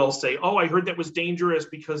people will say, oh, I heard that was dangerous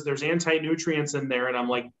because there's anti-nutrients in there. And I'm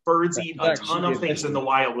like, birds eat a ton of things in the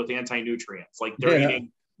wild with anti-nutrients. Like they're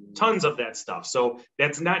eating tons of that stuff. So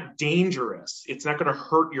that's not dangerous. It's not going to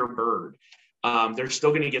hurt your bird. They're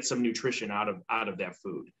still going to get some nutrition out of that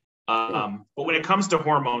food. But when it comes to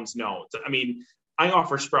hormones, no. I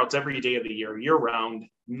offer Sprouts every day of the year round,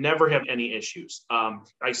 never have any issues.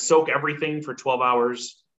 I soak everything for 12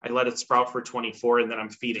 hours. I let it sprout for 24 and then I'm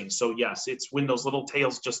feeding. So yes, it's when those little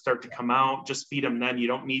tails just start to come out, just feed them then. You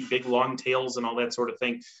don't need big long tails and all that sort of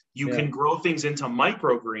thing. You can grow things into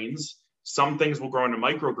microgreens. Some things will grow into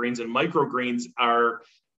microgreens, and microgreens are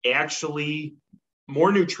actually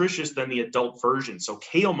more nutritious than the adult version. So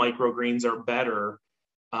kale microgreens are better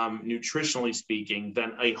nutritionally speaking,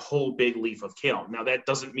 than a whole big leaf of kale. Now, that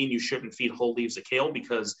doesn't mean you shouldn't feed whole leaves of kale,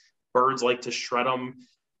 because birds like to shred them.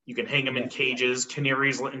 You can hang them in cages.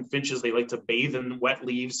 Canaries and finches, they like to bathe in wet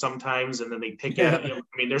leaves sometimes, and then they pick at them.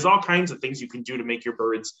 I mean, there's all kinds of things you can do to make your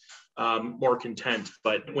birds more content.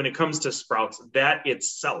 But when it comes to sprouts, that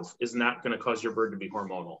itself is not going to cause your bird to be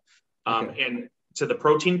hormonal. And to the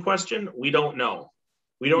protein question, we don't know.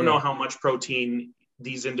 We don't know how much protein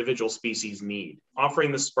these individual species need.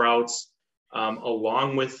 Offering the sprouts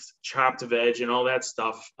along with chopped veg and all that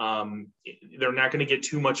stuff, they're not going to get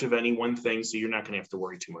too much of any one thing, so you're not going to have to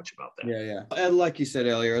worry too much about that. And like you said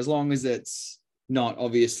earlier, as long as it's not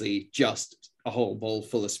obviously just a whole bowl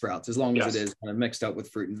full of sprouts, as long as it is kind of mixed up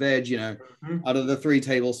with fruit and veg, you know, out of the 3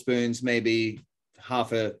 tablespoons, maybe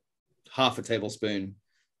half a tablespoon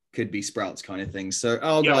could be sprouts kind of thing. So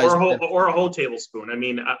or a whole tablespoon. I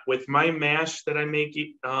mean, with my mash that I make,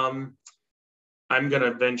 I'm going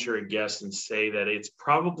to venture a guess and say that it's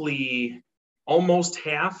probably almost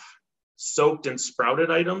half soaked and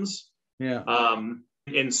sprouted items.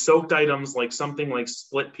 In soaked items, like something like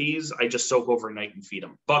split peas, I just soak overnight and feed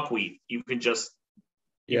them. Buckwheat, you can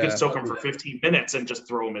soak them for 15 minutes and just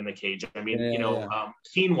throw them in the cage. I mean,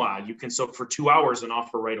 quinoa, you can soak for 2 hours and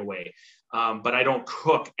offer right away. But I don't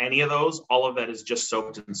cook any of those. All of that is just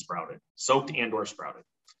soaked and or sprouted.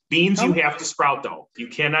 Beans, you have to sprout, though. You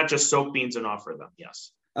cannot just soak beans and offer them.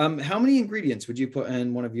 Yes. How many ingredients would you put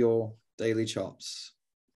in one of your daily chops?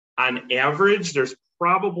 On average, there's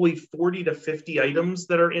probably 40 to 50 items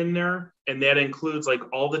that are in there. And that includes like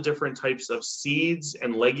all the different types of seeds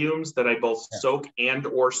and legumes that I both soak and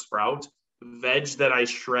or sprout. Veg that I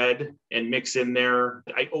shred and mix in there.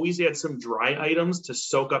 I always add some dry items to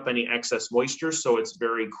soak up any excess moisture, so it's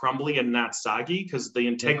very crumbly and not soggy, because the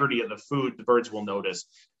integrity of the food, the birds will notice.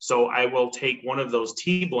 So I will take one of those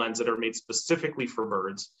tea blends that are made specifically for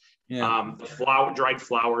birds, dried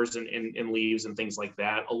flowers and leaves and things like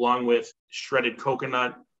that, along with shredded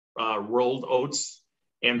coconut, rolled oats,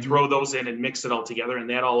 and throw those in and mix it all together, and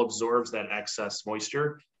that all absorbs that excess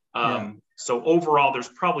moisture. So overall, there's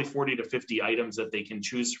probably 40 to 50 items that they can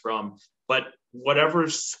choose from, but whatever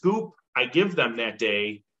scoop I give them that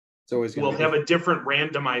day will have a different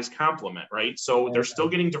randomized complement, right? So they're still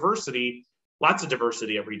getting diversity, lots of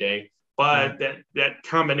diversity every day, but that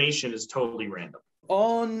combination is totally random.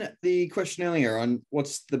 On the question earlier on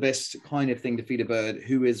what's the best kind of thing to feed a bird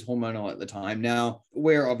who is hormonal at the time. Now,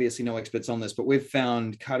 we're obviously no experts on this, but we've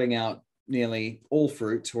found cutting out nearly all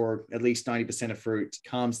fruit, or at least 90% of fruit,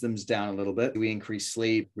 calms them down a little bit. We increase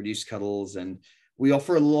sleep, reduce cuddles, and we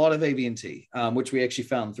offer a lot of avian tea, which we actually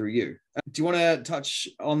found through you. Do you want to touch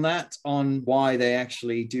on that, on why they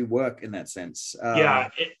actually do work in that sense?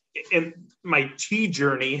 In my tea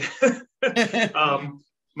journey,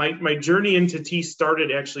 my journey into tea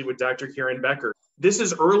started actually with Dr. Karen Becker. This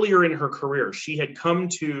is earlier in her career. She had come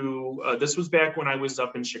to, this was back when I was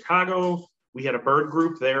up in Chicago. We had a bird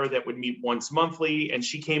group there that would meet once monthly, and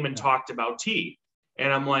she came and talked about tea.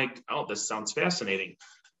 And I'm like, oh, this sounds fascinating.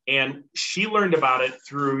 And she learned about it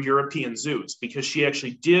through European zoos, because she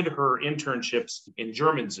actually did her internships in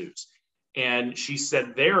German zoos. And she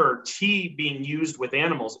said their tea being used with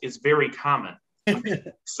animals is very common.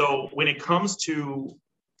 So when it comes to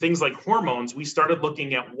things like hormones, we started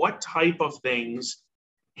looking at what type of things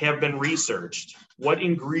have been researched, what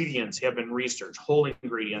ingredients have been researched, whole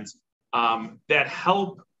ingredients, that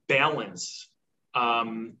help balance,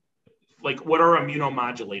 like what are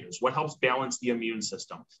immunomodulators? What helps balance the immune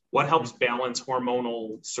system? What helps balance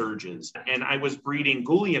hormonal surges? And I was breeding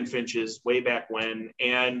Goulian finches way back when,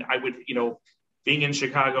 and I would, being in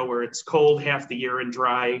Chicago where it's cold half the year and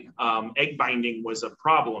dry, egg binding was a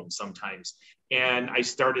problem sometimes. And I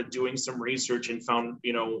started doing some research and found,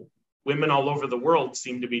 women all over the world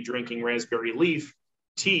seem to be drinking raspberry leaf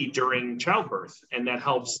tea during childbirth, and that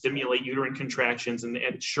helps stimulate uterine contractions,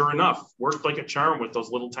 and sure enough worked like a charm with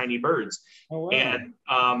those little tiny birds. Oh, wow.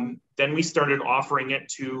 And then we started offering it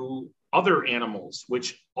to other animals,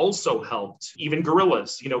 which also helped. Even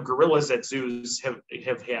gorillas, gorillas at zoos have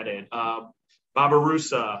had it.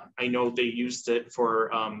 Babirusa, I know they used it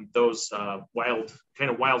for those wild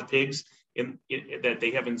pigs that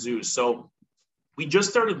they have in zoos. So we just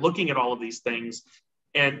started looking at all of these things.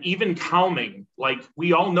 And even calming, like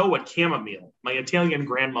we all know what chamomile, my Italian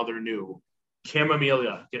grandmother knew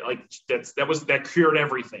chamomile, like that cured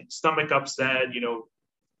everything, stomach upset,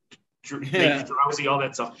 drowsy, all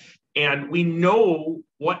that stuff. And we know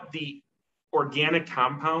what the organic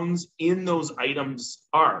compounds in those items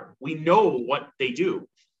are. We know what they do.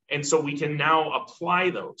 And so we can now apply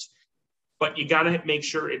those. but you got to make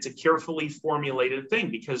sure it's a carefully formulated thing,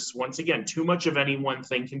 because once again, too much of any one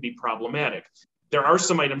thing can be problematic. There are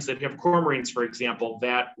some items that have cormorants, for example,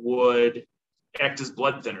 that would act as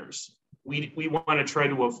blood thinners. We want to try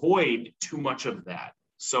to avoid too much of that.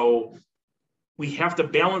 So we have to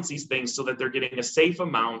balance these things so that they're getting a safe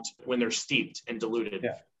amount when they're steeped and diluted.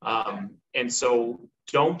 Yeah. And so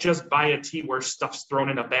don't just buy a tea where stuff's thrown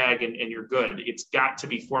in a bag and you're good. It's got to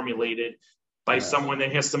be formulated by someone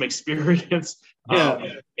that has some experience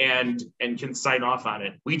and can sign off on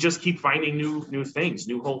it. We just keep finding new things,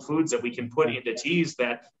 new whole foods that we can put into teas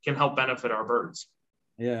that can help benefit our birds.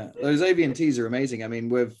 Yeah, those avian teas are amazing. I mean,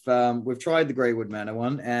 we've tried the Greywood Manor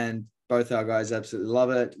one, and both our guys absolutely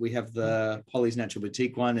love it. We have the Polly's Natural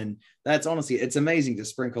Boutique one, and that's honestly, it's amazing to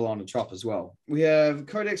sprinkle on a chop as well. We have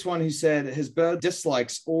Codex one who said his bird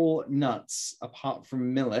dislikes all nuts apart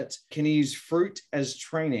from millet. Can he use fruit as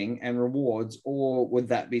training and rewards, or would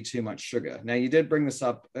that be too much sugar? Now, you did bring this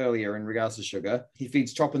up earlier in regards to sugar. He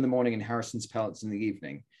feeds chop in the morning and Harrison's pellets in the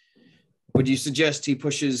evening. Would you suggest he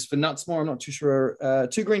pushes for nuts more? I'm not too sure.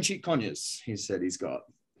 2 green cheek conures, he said he's got.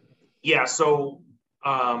 Yeah, so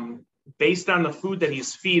based on the food that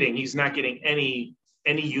he's feeding, he's not getting any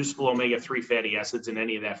useful omega-3 fatty acids in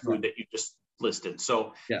any of that food that you just listed.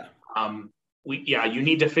 So you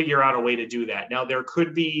need to figure out a way to do that. Now, there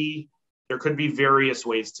could be various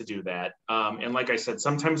ways to do that. And like I said,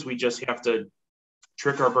 sometimes we just have to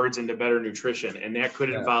trick our birds into better nutrition, and that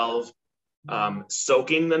could involve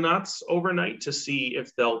soaking the nuts overnight to see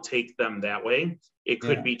if they'll take them that way. It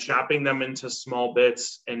could be chopping them into small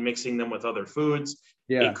bits and mixing them with other foods.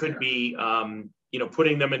 It could be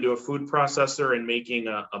putting them into a food processor and making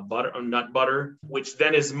a nut butter, which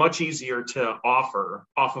then is much easier to offer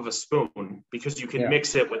off of a spoon, because you can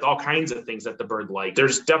mix it with all kinds of things that the bird likes.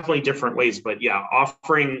 There's definitely different ways, but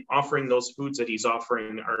offering those foods that he's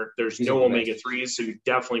offering there's no omega-3s, so you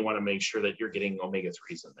definitely want to make sure that you're getting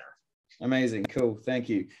omega-3s in there. Amazing. Cool. Thank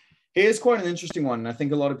you. Here's quite an interesting one. I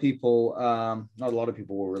think a lot of people, not a lot of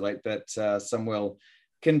people will relate, but some will.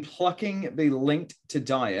 Can plucking be linked to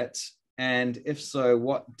diet? And if so,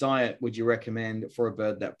 what diet would you recommend for a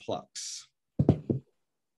bird that plucks?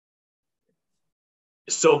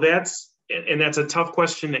 So that's a tough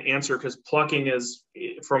question to answer, because plucking is,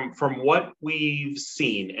 from what we've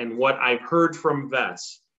seen and what I've heard from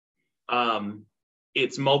vets,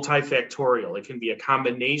 it's multifactorial. It can be a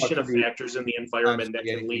combination of factors in the environment that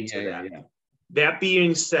can lead to that. That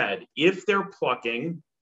being said, if they're plucking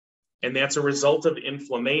and that's a result of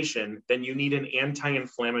inflammation, then you need an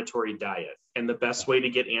anti-inflammatory diet. And the best way to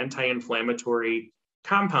get anti-inflammatory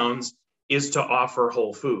compounds is to offer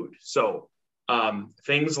whole food. So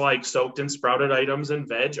things like soaked and sprouted items and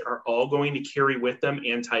veg are all going to carry with them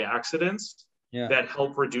antioxidants that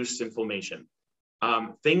help reduce inflammation.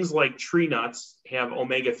 Things like tree nuts have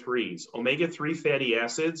omega-3s. Omega-3 fatty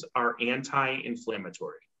acids are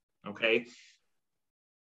anti-inflammatory, okay?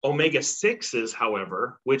 Omega-6s,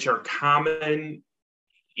 however, which are common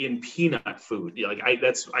in peanut food,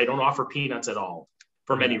 I don't offer peanuts at all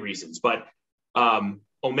for many reasons, but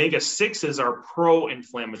omega-6s are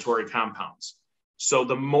pro-inflammatory compounds. So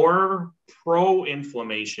the more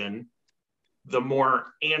pro-inflammation, the more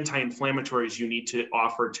anti-inflammatories you need to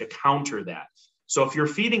offer to counter that. So if you're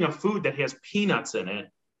feeding a food that has peanuts in it,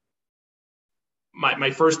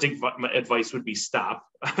 my first advice would be stop.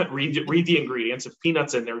 read the ingredients. If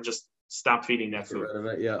peanuts in there, just stop feeding that food.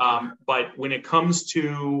 But when it comes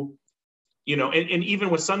to, and even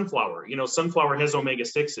with sunflower, sunflower has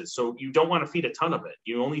omega-6s. So you don't want to feed a ton of it.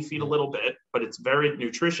 You only feed a little bit, but it's very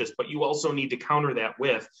nutritious. But you also need to counter that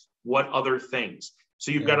with what other things.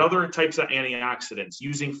 So you've got other types of antioxidants.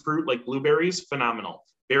 Using fruit like blueberries, phenomenal.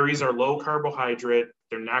 Berries are low carbohydrate.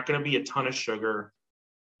 They're not going to be a ton of sugar.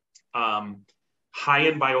 High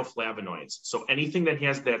in bioflavonoids. So anything that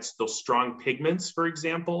has those strong pigments, for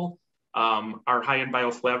example, are high in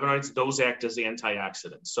bioflavonoids. Those act as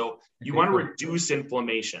antioxidants. So you want to reduce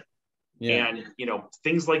inflammation. And,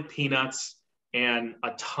 things like peanuts and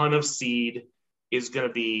a ton of seed is going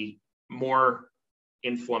to be more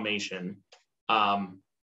inflammation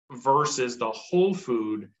versus the whole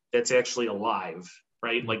food that's actually alive,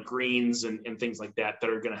 right? Like greens and things like that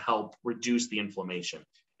are going to help reduce the inflammation.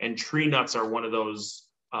 And tree nuts are one of those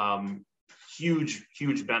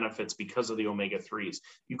huge benefits because of the omega-3s.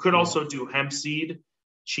 You could also do hemp seed,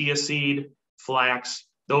 chia seed, flax.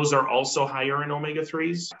 Those are also higher in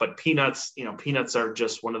omega-3s, but peanuts are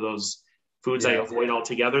just one of those foods I avoid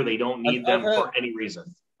altogether. They don't need them for any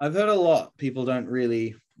reason. I've heard a lot. People don't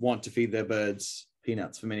really want to feed their birds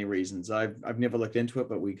peanuts for many reasons. I've never looked into it,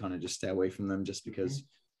 but we kind of just stay away from them just because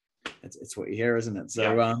it's what you hear, isn't it?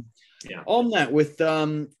 So yeah. On that, with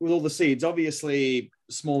all the seeds, obviously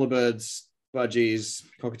smaller birds, budgies,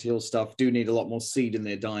 cockatiel stuff do need a lot more seed in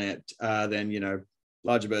their diet than, you know,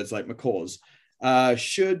 larger birds like macaws.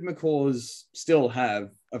 Should macaws still have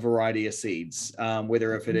a variety of seeds?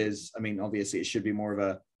 Whether if it is, I mean, obviously it should be more of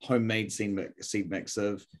a homemade seed mix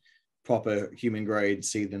of proper human grade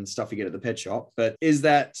seed and stuff you get at the pet shop. But is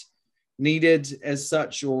that needed as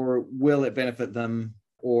such, or will it benefit them?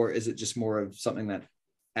 Or is it just more of something that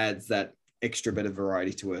adds that extra bit of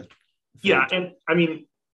variety to it? Yeah. And I mean,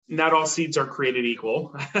 not all seeds are created equal,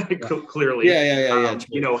 clearly. Yeah.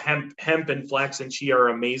 You know, hemp and flax and chia are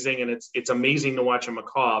amazing. And it's amazing to watch a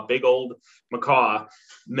macaw, big old macaw,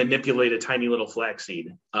 manipulate a tiny little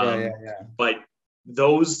flaxseed. But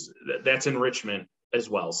that's enrichment as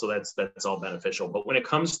well. So that's all beneficial. But when it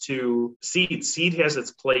comes to seed has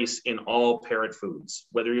its place in all parrot foods,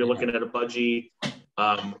 whether you're looking at a budgie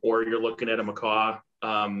or you're looking at a macaw,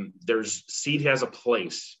 seed has a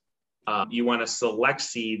place. You want to select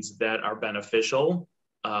seeds that are beneficial.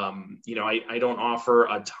 You know, I don't offer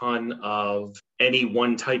a ton of any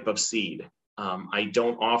one type of seed. I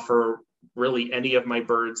don't offer really any of my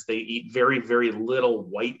birds. They eat very, very little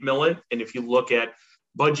white millet. And if you look at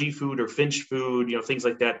budgie food or finch food, you know, things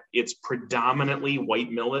like that, it's predominantly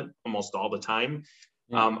white millet almost all the time.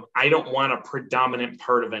 I don't want a predominant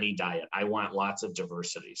part of any diet. I want lots of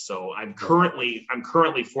diversity. So I'm currently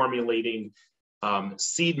formulating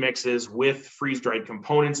seed mixes with freeze-dried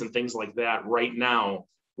components and things like that right now,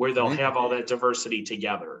 where they'll have all that diversity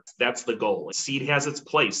together. That's the goal. Seed has its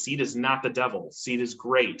place. Seed is not the devil. Seed is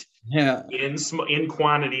great in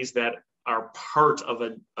quantities that are part of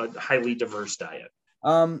a highly diverse diet.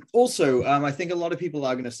 I think a lot of people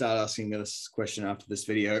are going to start asking this question after this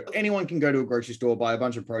video. Anyone can go to a grocery store, buy a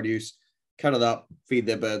bunch of produce, cut it up, feed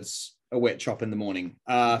their birds a wet chop in the morning.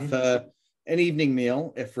 For an evening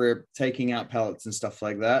meal, if we're taking out pellets and stuff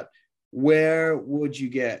like that, where would you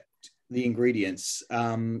get the ingredients?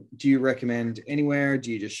 Do you recommend anywhere?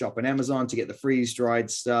 Do you just shop on Amazon to get the freeze-dried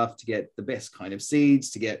stuff, to get the best kind of seeds,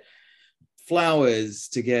 to get flowers,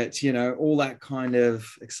 to get, you know, all that kind of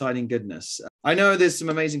exciting goodness? I know there's some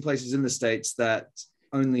amazing places in the States that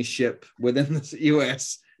only ship within the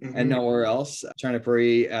US and nowhere else. China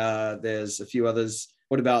Prairie, there's a few others.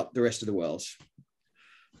 What about the rest of the world?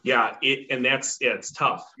 Yeah, it's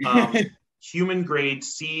tough. Human grade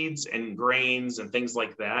seeds and grains and things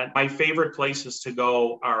like that. My favorite places to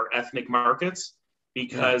go are ethnic markets,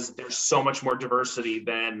 because there's so much more diversity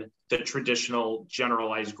than the traditional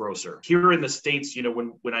generalized grocer. Here in the States, you know,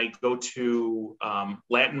 when I go to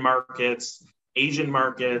Latin markets, Asian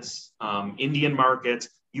markets, Indian markets,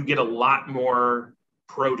 you get a lot more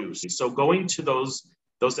produce. So going to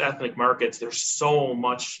those ethnic markets, there's so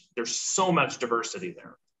much diversity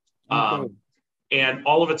there. And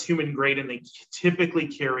all of it's human grade, and they typically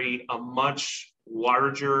carry a much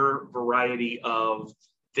larger variety of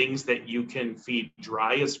things that you can feed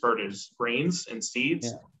dry as far as grains and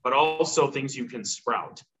seeds, but also things you can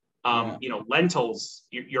sprout. You know, lentils,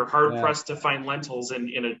 you're hard pressed to find lentils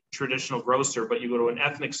in a traditional grocer, but you go to an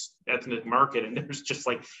ethnic market and there's just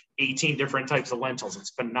like 18 different types of lentils.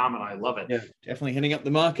 It's phenomenal. I love it. Yeah, definitely hitting up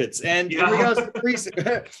the markets. And in regards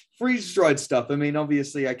to freeze-dried stuff, I mean,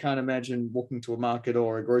 obviously I can't imagine walking to a market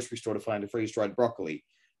or a grocery store to find a freeze-dried broccoli.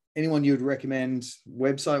 Anyone you would recommend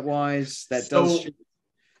website-wise that does?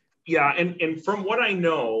 Yeah, and from what I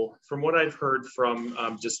know, from what I've heard from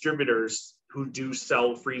distributors who do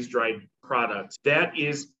sell freeze-dried products, that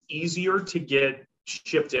is easier to get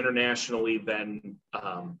shipped internationally than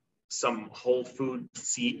some whole food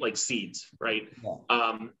seeds, right?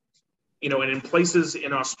 You know, and in places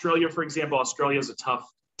in Australia, for example, Australia is a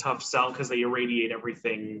tough sell because they irradiate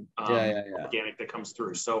everything organic that comes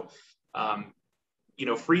through. So, you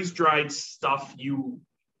know, freeze-dried stuff, you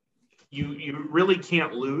really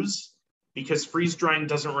can't lose, because freeze drying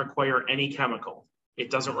doesn't require any chemical. It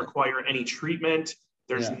doesn't require any treatment.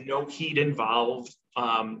 There's no heat involved.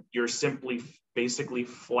 You're simply basically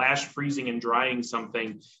flash freezing and drying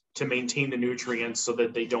something to maintain the nutrients so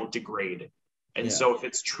that they don't degrade. And so if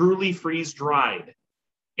it's truly freeze dried,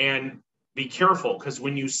 and be careful, because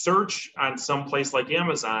when you search on some place like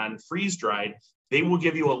Amazon, freeze dried, they will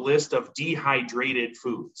give you a list of dehydrated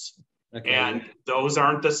foods. And those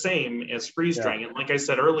aren't the same as freeze drying. And like I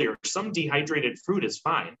said earlier, some dehydrated fruit is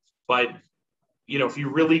fine, but you know, if you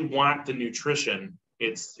really want the nutrition,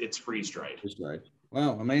 it's freeze dried.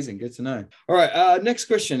 Wow, amazing. Good to know. All right, next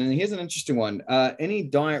question, and here's an interesting one. Any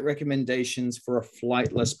diet recommendations for a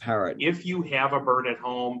flightless parrot? If you have a bird at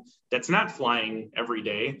home that's not flying every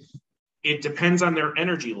day, It depends on their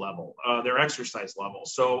energy level, their exercise level.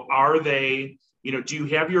 So are they, do you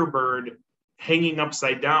have your bird hanging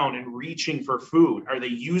upside down and reaching for food? Are they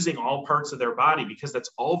using all parts of their body? Because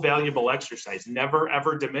that's all valuable exercise. Never,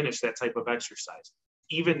 ever diminish that type of exercise.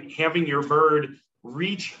 Even having your bird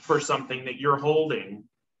reach for something that you're holding,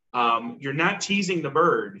 you're not teasing the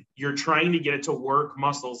bird. You're trying to get it to work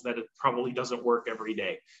muscles that it probably doesn't work every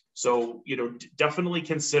day. So, definitely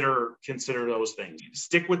consider those things.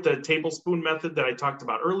 Stick with the tablespoon method that I talked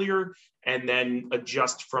about earlier, and then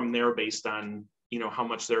adjust from there based on, how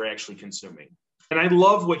much they're actually consuming. And I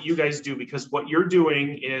love what you guys do, because what you're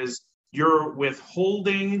doing is you're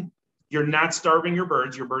withholding, you're not starving your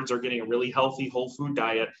birds. Your birds are getting a really healthy whole food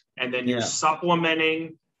diet. And then you're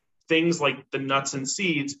supplementing things like the nuts and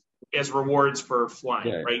seeds as rewards for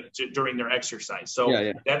flying, right? During their exercise.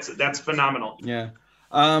 So that's phenomenal. Yeah.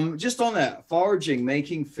 Just on that, foraging,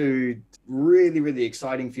 making food, really, really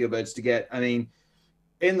exciting for your birds to get. I mean,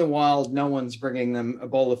 in the wild, no one's bringing them a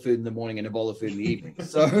bowl of food in the morning and a bowl of food in the evening.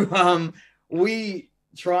 So we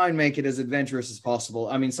try and make it as adventurous as possible.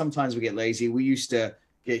 I mean, sometimes we get lazy. We used to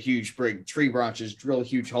get huge big tree branches, drill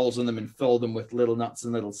huge holes in them and fill them with little nuts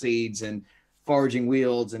and little seeds and foraging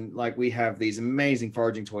wheels. And like, we have these amazing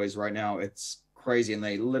foraging toys right now. It's crazy. And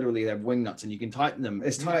they literally have wing nuts, and you can tighten them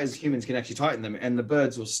as tight as humans can actually tighten them, and the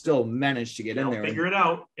birds will still manage to get in there. Figure it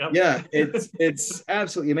out. Yep. Yeah, it's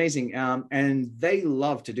absolutely amazing. And they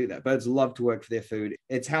love to do that. Birds love to work for their food.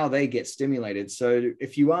 It's how they get stimulated. So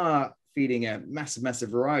if you are feeding a massive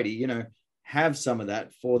variety, have some of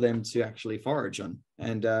that for them to actually forage on,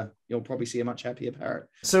 and you'll probably see a much happier parrot.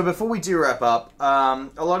 So before we do wrap up,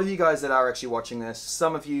 a lot of you guys that are actually watching this,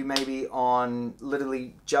 some of you may be on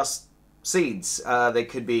literally just seeds. They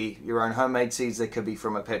could be your own homemade seeds, they could be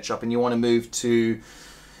from a pet shop, and you want to move to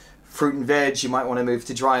fruit and veg, you might want to move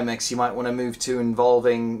to dry mix, you might want to move to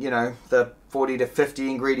involving, the 40 to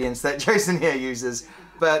 50 ingredients that Jason here uses.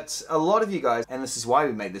 But a lot of you guys, and this is why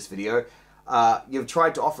we made this video, you've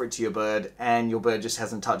tried to offer it to your bird and your bird just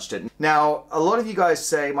hasn't touched it. Now, a lot of you guys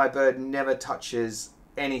say my bird never touches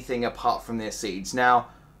anything apart from their seeds. Now,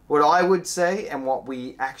 what I would say, and what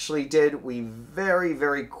we actually did, we very,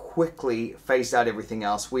 very quickly phased out everything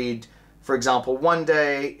else. We'd, for example, one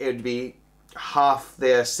day it would be half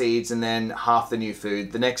their seeds and then half the new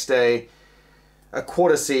food. The next day, a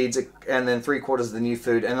quarter seeds and then 3/4 of the new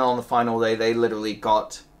food. And then on the final day, they literally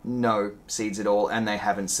got no seeds at all, and they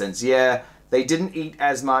haven't since. Yeah, they didn't eat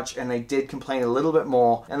as much, and they did complain a little bit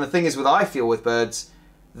more. And the thing is, I feel with birds,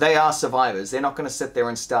 they are survivors. They're not going to sit there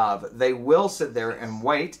and starve. They will sit there and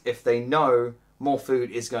wait if they know more food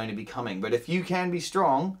is going to be coming. But if you can be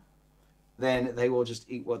strong, then they will just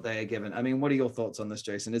eat what they are given. I mean, what are your thoughts on this,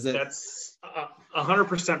 Jason? Is it? That's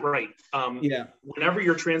 100% right. Whenever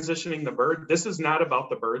you're transitioning the bird, this is not about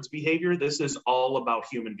the bird's behavior. This is all about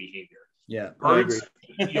human behavior. Yeah, birds,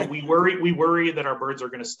 we worry that our birds are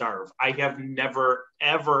going to starve. I have never,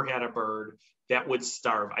 ever had a bird that would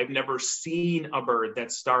starve. I've never seen a bird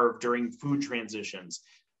that starved during food transitions.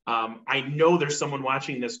 I know there's someone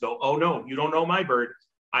watching this go, oh no, you don't know my bird.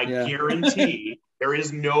 I guarantee there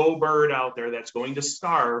is no bird out there that's going to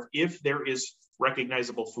starve if there is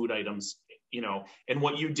recognizable food items, and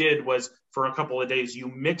what you did was, for a couple of days, you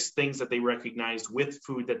mixed things that they recognized with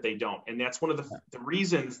food that they don't. And that's one of the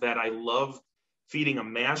reasons that I love feeding a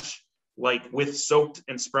mash, like with soaked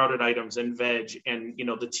and sprouted items and veg and,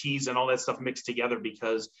 the teas and all that stuff mixed together,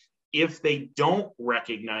 because if they don't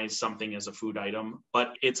recognize something as a food item,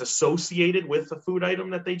 but it's associated with the food item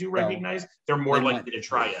that they do recognize, they're more likely to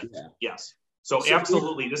try it. Yeah. Yes. So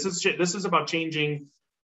absolutely. This is about changing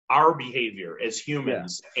our behavior as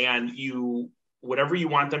humans, and whatever you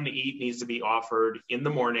want them to eat needs to be offered in the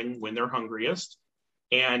morning when they're hungriest,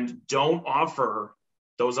 and don't offer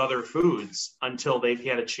those other foods until they've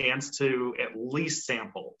had a chance to at least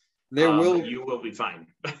sample. You will be fine.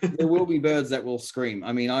 There will be birds that will scream.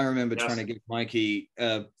 I mean, I remember trying to give Mikey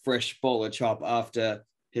a fresh bowl of chop after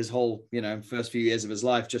his whole, first few years of his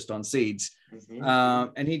life just on seeds.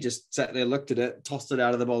 And he just sat there, looked at it, tossed it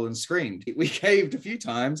out of the bowl and screamed. We caved a few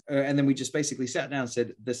times, and then we just basically sat down and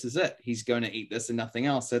said, this is it. He's going to eat this and nothing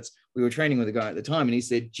else. We were training with a guy at the time, and he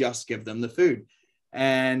said, just give them the food.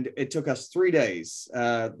 And it took us 3 days,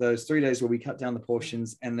 those 3 days where we cut down the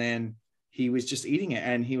portions, and then he was just eating it.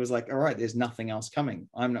 And he was like, all right, there's nothing else coming.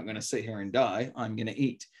 I'm not going to sit here and die. I'm going to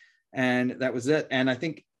eat. And that was it. And I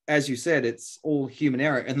think, as you said, it's all human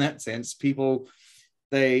error in that sense. People,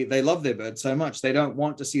 they love their bird so much. They don't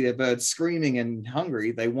want to see their bird screaming and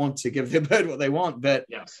hungry. They want to give their bird what they want, but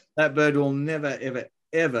that bird will never, ever,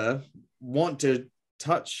 ever want to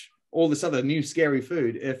touch all this other new scary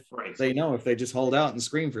food if Right. they know if they just hold out and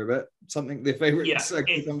scream for a bit, something their favorite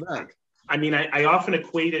can come back. I mean, I often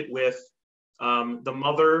equate it with the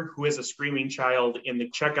mother who has a screaming child in the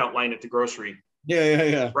checkout line at the grocery.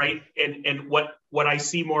 Yeah. Right. And what I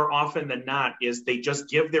see more often than not is they just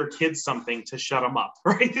give their kids something to shut them up.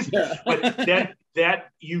 Right. Yeah. But that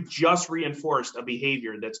you just reinforced a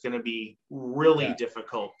behavior that's going to be really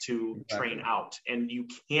difficult to train out. And you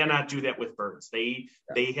cannot do that with birds. They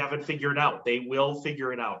have it figured out. They will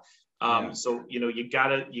figure it out. So, you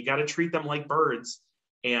gotta treat them like birds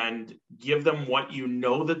and give them what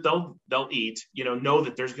that they'll eat. Know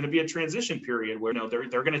that there's going to be a transition period where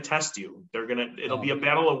they're going to test you. It'll be a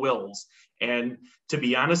battle of wills. And to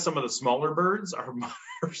be honest, some of the smaller birds are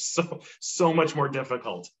so much more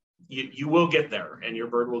difficult. You will get there, and your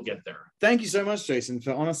bird will get there. Thank you so much, Jason,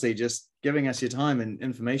 for honestly just giving us your time and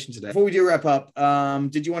information today. Before we do wrap up,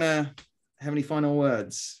 did you want to have any final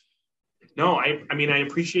words? No, I mean, I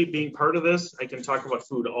appreciate being part of this. I can talk about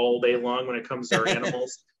food all day long when it comes to our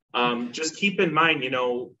animals. Just keep in mind,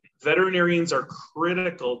 veterinarians are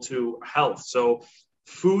critical to health. So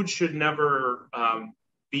food should never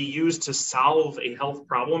be used to solve a health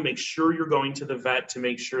problem. Make sure you're going to the vet to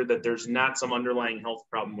make sure that there's not some underlying health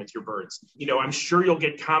problem with your birds. I'm sure you'll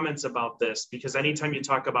get comments about this because anytime you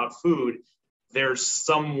talk about food, there's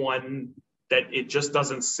someone that it just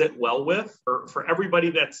doesn't sit well with. For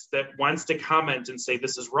everybody that wants to comment and say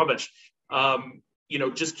this is rubbish,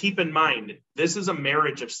 just keep in mind, this is a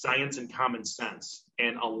marriage of science and common sense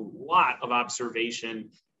and a lot of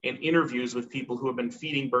observation and interviews with people who have been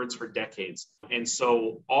feeding birds for decades. And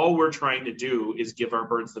so all we're trying to do is give our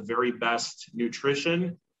birds the very best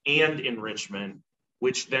nutrition and enrichment,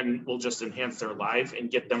 which then will just enhance their life and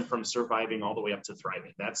get them from surviving all the way up to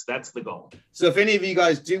thriving. That's the goal. So if any of you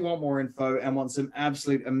guys do want more info and want some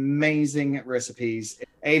absolute amazing recipes,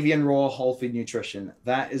 Avian Raw Whole Food Nutrition,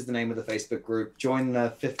 that is the name of the Facebook group. Join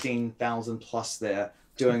the 15,000 plus there,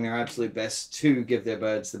 doing their absolute best to give their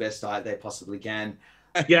birds the best diet they possibly can.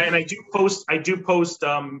 Yeah, and I do post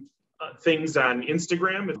things on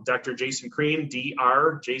Instagram with Dr. Jason Crean,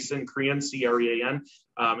 Dr. Jason Crean, Crean,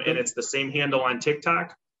 and it's the same handle on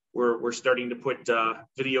TikTok. We're starting to put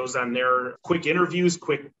videos on there, quick interviews,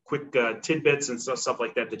 quick tidbits and stuff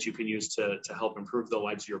like that you can use to help improve the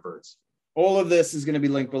lives of your birds. All of this is going to be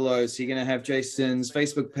linked below. So you're going to have Jason's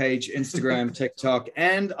Facebook page, Instagram, TikTok,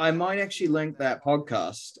 and I might actually link that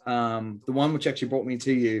podcast, the one which actually brought me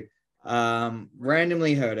to you.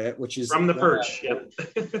 Randomly heard it, which is From the Perch.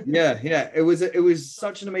 Yeah. It was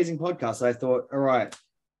such an amazing podcast. I thought, all right,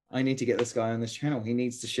 I need to get this guy on this channel. He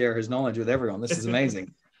needs to share his knowledge with everyone. This is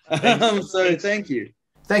amazing. So thank you.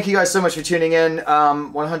 Thank you guys so much for tuning in.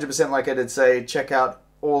 100%, like I did say, check out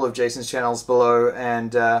all of Jason's channels below,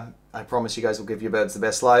 and I promise you guys will give your birds the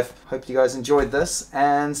best life. Hope you guys enjoyed this,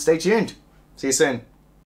 and stay tuned. See you soon.